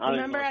don't know. I don't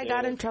Remember, even know I what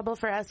got day it in is. trouble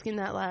for asking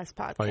that last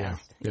podcast. Oh, yeah.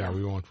 Yeah,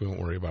 we won't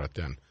worry about it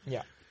then.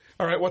 Yeah.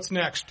 All right, what's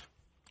next?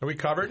 Are we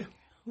covered?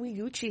 We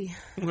Gucci.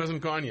 Who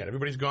hasn't gone yet?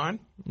 Everybody's gone?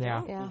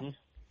 Yeah. Yeah.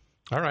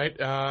 All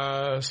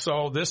right,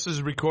 so this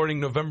is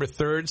recording November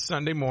 3rd,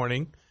 Sunday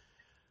morning.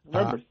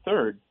 November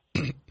 3rd.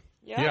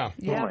 Yeah.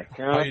 Yeah. Oh my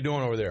How God. you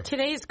doing over there?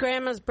 Today's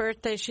Grandma's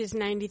birthday. She's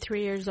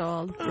 93 years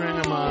old.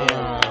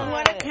 Grandma.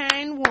 What a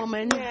kind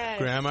woman.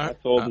 Grandma. That's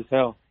old as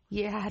hell.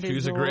 Yeah, it She is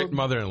was a great old.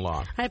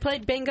 mother-in-law. I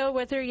played bingo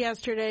with her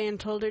yesterday and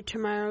told her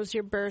tomorrow's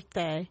your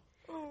birthday.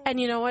 And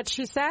you know what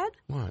she said?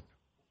 What?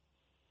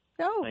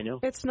 Oh, I know.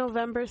 it's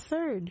November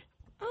 3rd.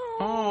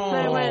 Oh,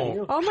 And I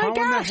went, oh my how in the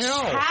gosh.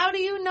 hell? How do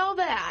you know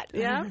that?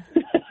 Yeah.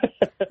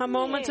 A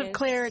moment of Yes.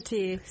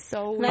 clarity.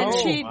 So Then Oh,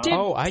 she did.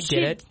 oh, I get she-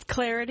 it.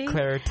 Clarity.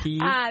 Clarity.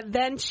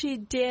 Then she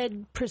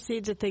did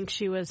proceed to think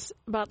she was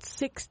about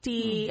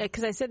 60,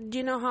 because I said, do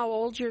you know how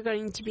old you're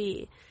going to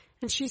be?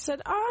 And she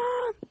said,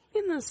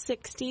 in the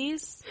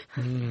 60s.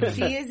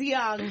 she is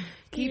young.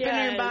 Keeping her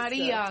Yes. body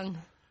young.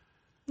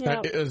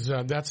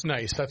 That's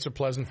nice. That's a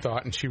pleasant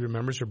thought, and she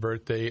remembers her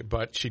birthday,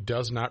 but she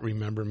does not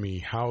remember me.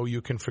 How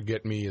you can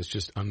forget me is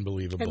just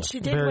unbelievable. And she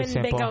did Very win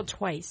simple. bingo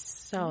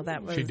twice, so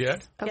that was... She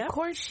did? Of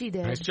course she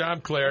did. Nice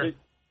job, Claire.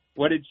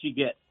 What did she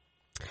get?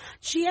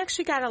 She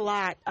actually got a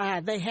lot.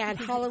 They had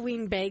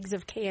Halloween bags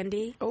of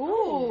candy.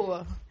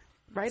 Ooh.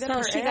 Right up So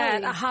her she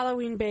alley. got a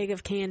Halloween bag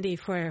of candy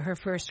for her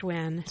first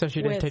win. So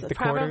she didn't with take the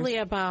probably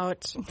quarters?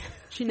 about...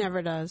 She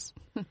never does.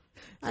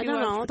 I She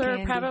don't know. wants the There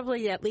candy. are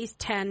probably at least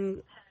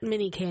 10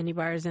 mini candy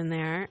bars in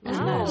there. And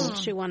then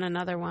she won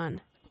another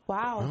one.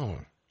 Wow. Oh,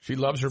 she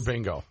loves her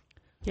bingo.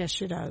 Yes,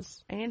 she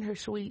does. And her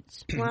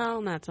sweets.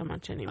 Well, not so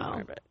much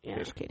anymore, but yeah.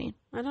 Just kidding.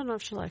 I don't know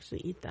if she'll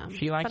actually eat them.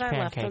 She likes but I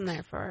left them pancakes.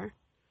 there for her.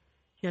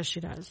 Yes, she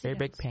does. Very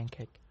big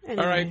pancake.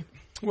 Anyway. All right.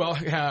 Well,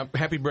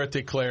 happy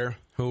birthday, Claire,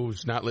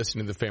 who's not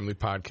listening to the family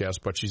podcast,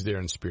 but she's there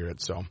in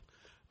spirit. So,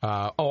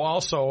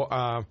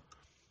 also,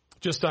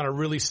 just on a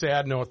really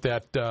sad note,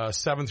 that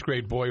 7th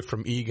grade boy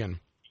from Egan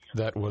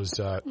that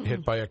was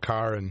hit by a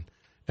car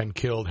and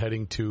killed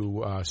heading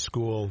to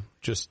school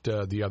just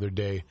the other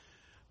day.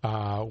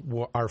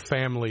 Our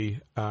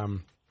family,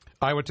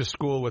 I went to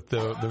school with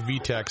the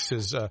VTEX,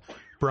 is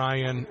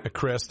Brian,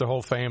 Chris, the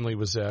whole family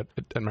was at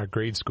my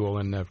grade school,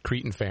 and the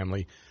Cretan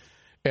family.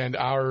 And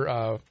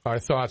our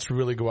thoughts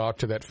really go out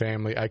to that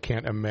family. I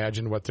can't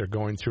imagine what they're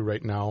going through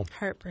right now.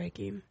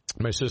 Heartbreaking.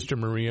 My sister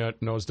Maria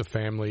knows the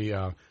family.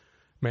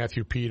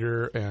 Matthew,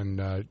 Peter,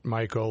 and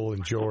Michael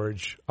and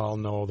George all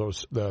know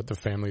the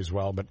family as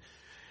well. But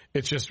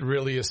it's just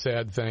really a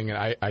sad thing,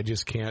 and I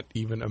just can't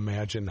even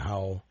imagine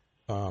how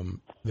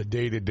the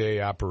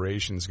day-to-day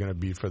operation is going to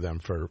be for them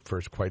for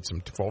quite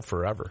some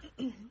forever.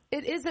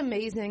 It is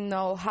amazing,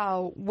 though,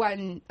 how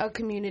when a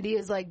community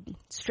is, like,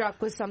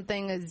 struck with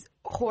something as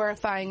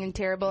horrifying and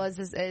terrible as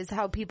this is,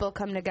 how people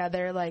come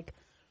together. Like,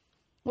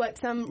 what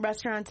some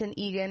restaurants in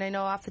Egan, I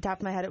know off the top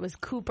of my head, it was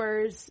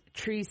Cooper's,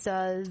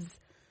 Teresa's,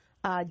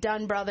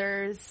 Dunn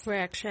Brothers,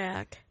 Rack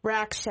Shack,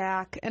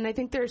 and I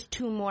think there's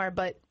 2 more.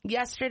 But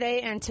yesterday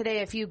and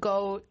today, if you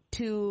go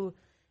to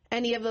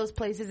any of those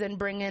places and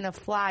bring in a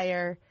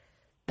flyer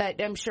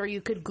that I'm sure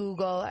you could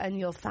Google and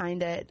you'll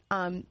find it,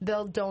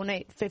 they'll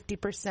donate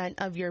 50%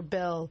 of your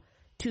bill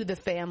to the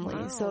family.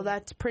 Wow. So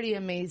that's pretty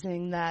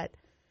amazing that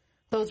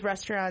those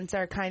restaurants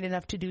are kind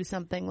enough to do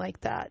something like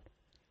that.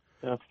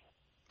 Yeah.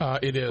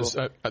 It is.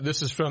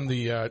 This is from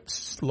the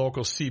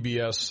local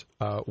CBS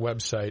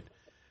website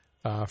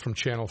from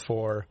Channel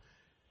 4.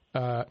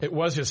 It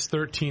was his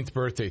 13th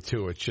birthday,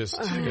 too. It just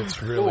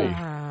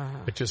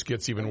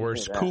gets even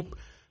worse.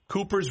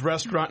 Cooper's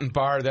Restaurant and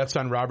Bar, that's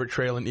on Robert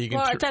Trail in Egan.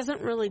 Well, it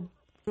doesn't really,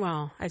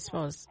 I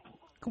suppose.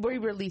 We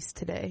released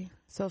today,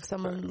 so if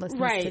someone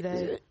listens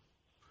today.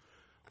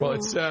 Well,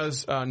 it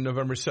says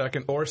November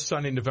 2nd or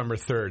Sunday, November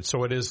 3rd,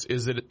 so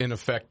is it in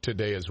effect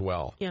today as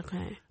well.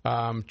 Okay.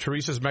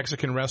 Teresa's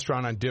Mexican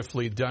Restaurant on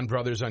Diffley, Dunn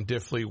Brothers on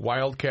Diffley,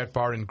 Wildcat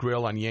Bar and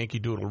Grill on Yankee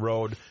Doodle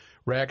Road,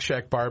 Rack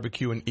Shack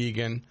Barbecue in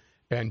Egan,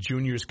 and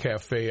Junior's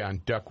Cafe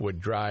on Duckwood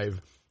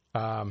Drive.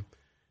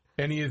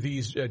 Any of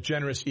these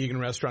generous Egan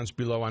restaurants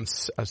below on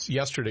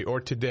yesterday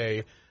or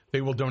today, they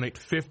will donate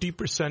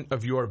 50%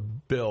 of your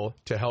bill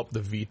to help the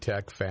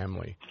VTech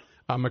family.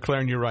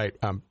 McLaren, you're right.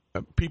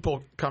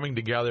 People coming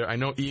together. I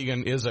know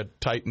Egan is a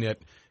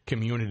tight-knit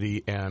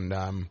community,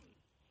 and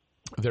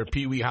their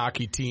Pee Wee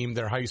hockey team,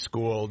 their high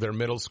school, their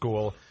middle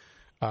school,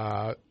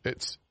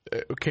 it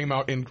came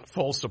out in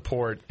full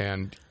support.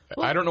 And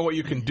I don't know what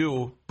you can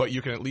do, but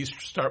you can at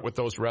least start with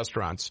those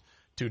restaurants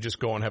to just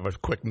go and have a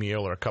quick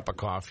meal or a cup of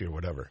coffee or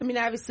whatever. I mean,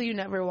 obviously you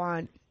never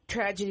want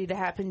tragedy to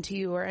happen to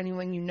you or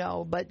anyone you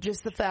know, but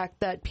just the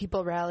fact that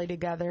people rally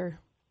together.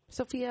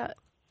 Sophia,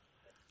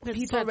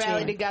 people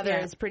rally together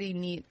is pretty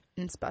neat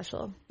and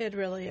special. It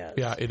really is.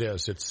 Yeah, it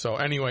is. So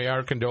anyway,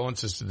 our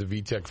condolences to the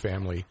VTech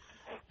family.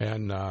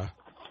 And I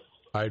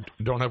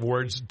don't have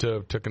words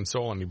to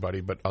console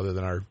anybody, but other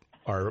than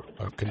our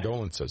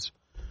condolences.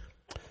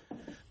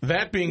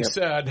 That being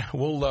said,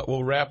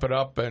 we'll wrap it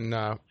up, and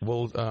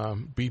we'll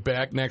be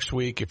back next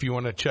week. If you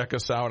want to check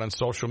us out on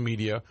social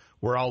media,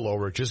 we're all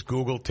over. Just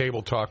Google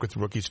Table Talk with the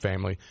Rookies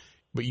Family.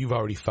 But you've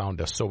already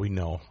found us, so we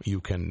know you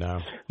can.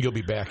 You'll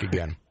be back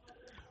again.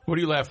 What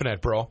are you laughing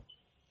at, bro?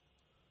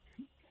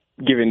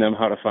 Giving them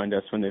how to find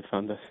us when they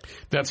found us.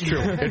 That's true.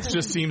 It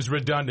just seems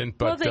redundant.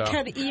 But they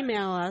could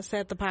email us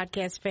at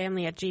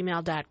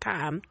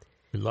thepodcastfamily@gmail.com.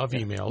 We love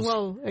emails.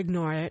 We'll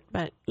ignore it,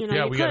 but we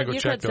gotta go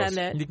check those. Send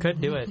it. You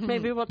could do it.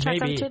 Maybe we'll check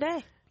them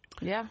today.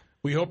 Yeah.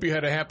 We hope you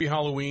had a happy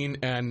Halloween,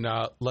 and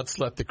let's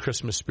let the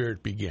Christmas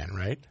spirit begin,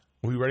 right?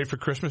 Are we ready for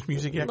Christmas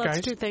music yet, guys?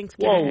 Let's do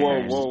Thanksgiving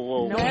first.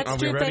 Whoa. No, let's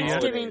do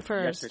Thanksgiving yet?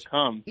 first. Yet to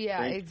come. Yeah,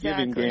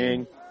 Thanksgiving, exactly.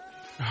 gang.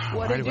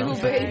 What to do,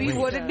 baby?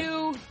 What to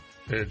do?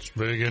 It's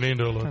beginning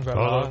to look a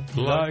lot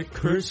like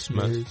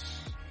Christmas.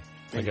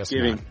 I guess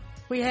not.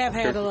 We have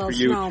had a little for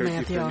you, snow, turkey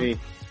Matthew. for me.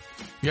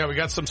 Yeah, we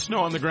got some snow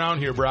on the ground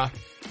here, brah.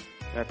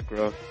 That's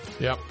gross.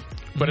 Yep.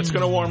 But it's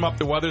going to warm up.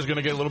 The weather's going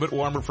to get a little bit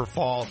warmer for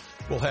fall.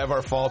 We'll have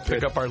our fall,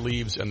 pick up our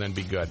leaves, and then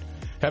be good.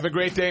 Have a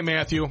great day,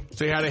 Matthew.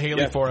 Say hi to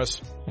Haley for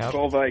us. Yep.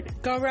 Go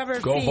Vikes. Go Rubber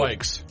Go Feet.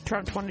 Vikes.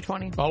 Trump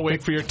 2020. I'll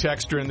wait for your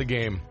text during the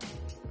game.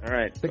 All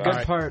right. The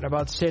good part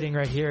about sitting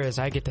right here is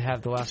I get to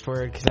have the last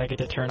word because I get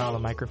to turn all the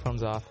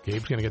microphones off.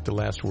 Gabe's going to get the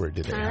last word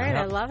today. All right,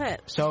 I love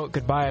it. So,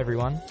 goodbye,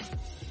 everyone.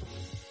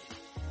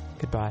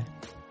 Goodbye.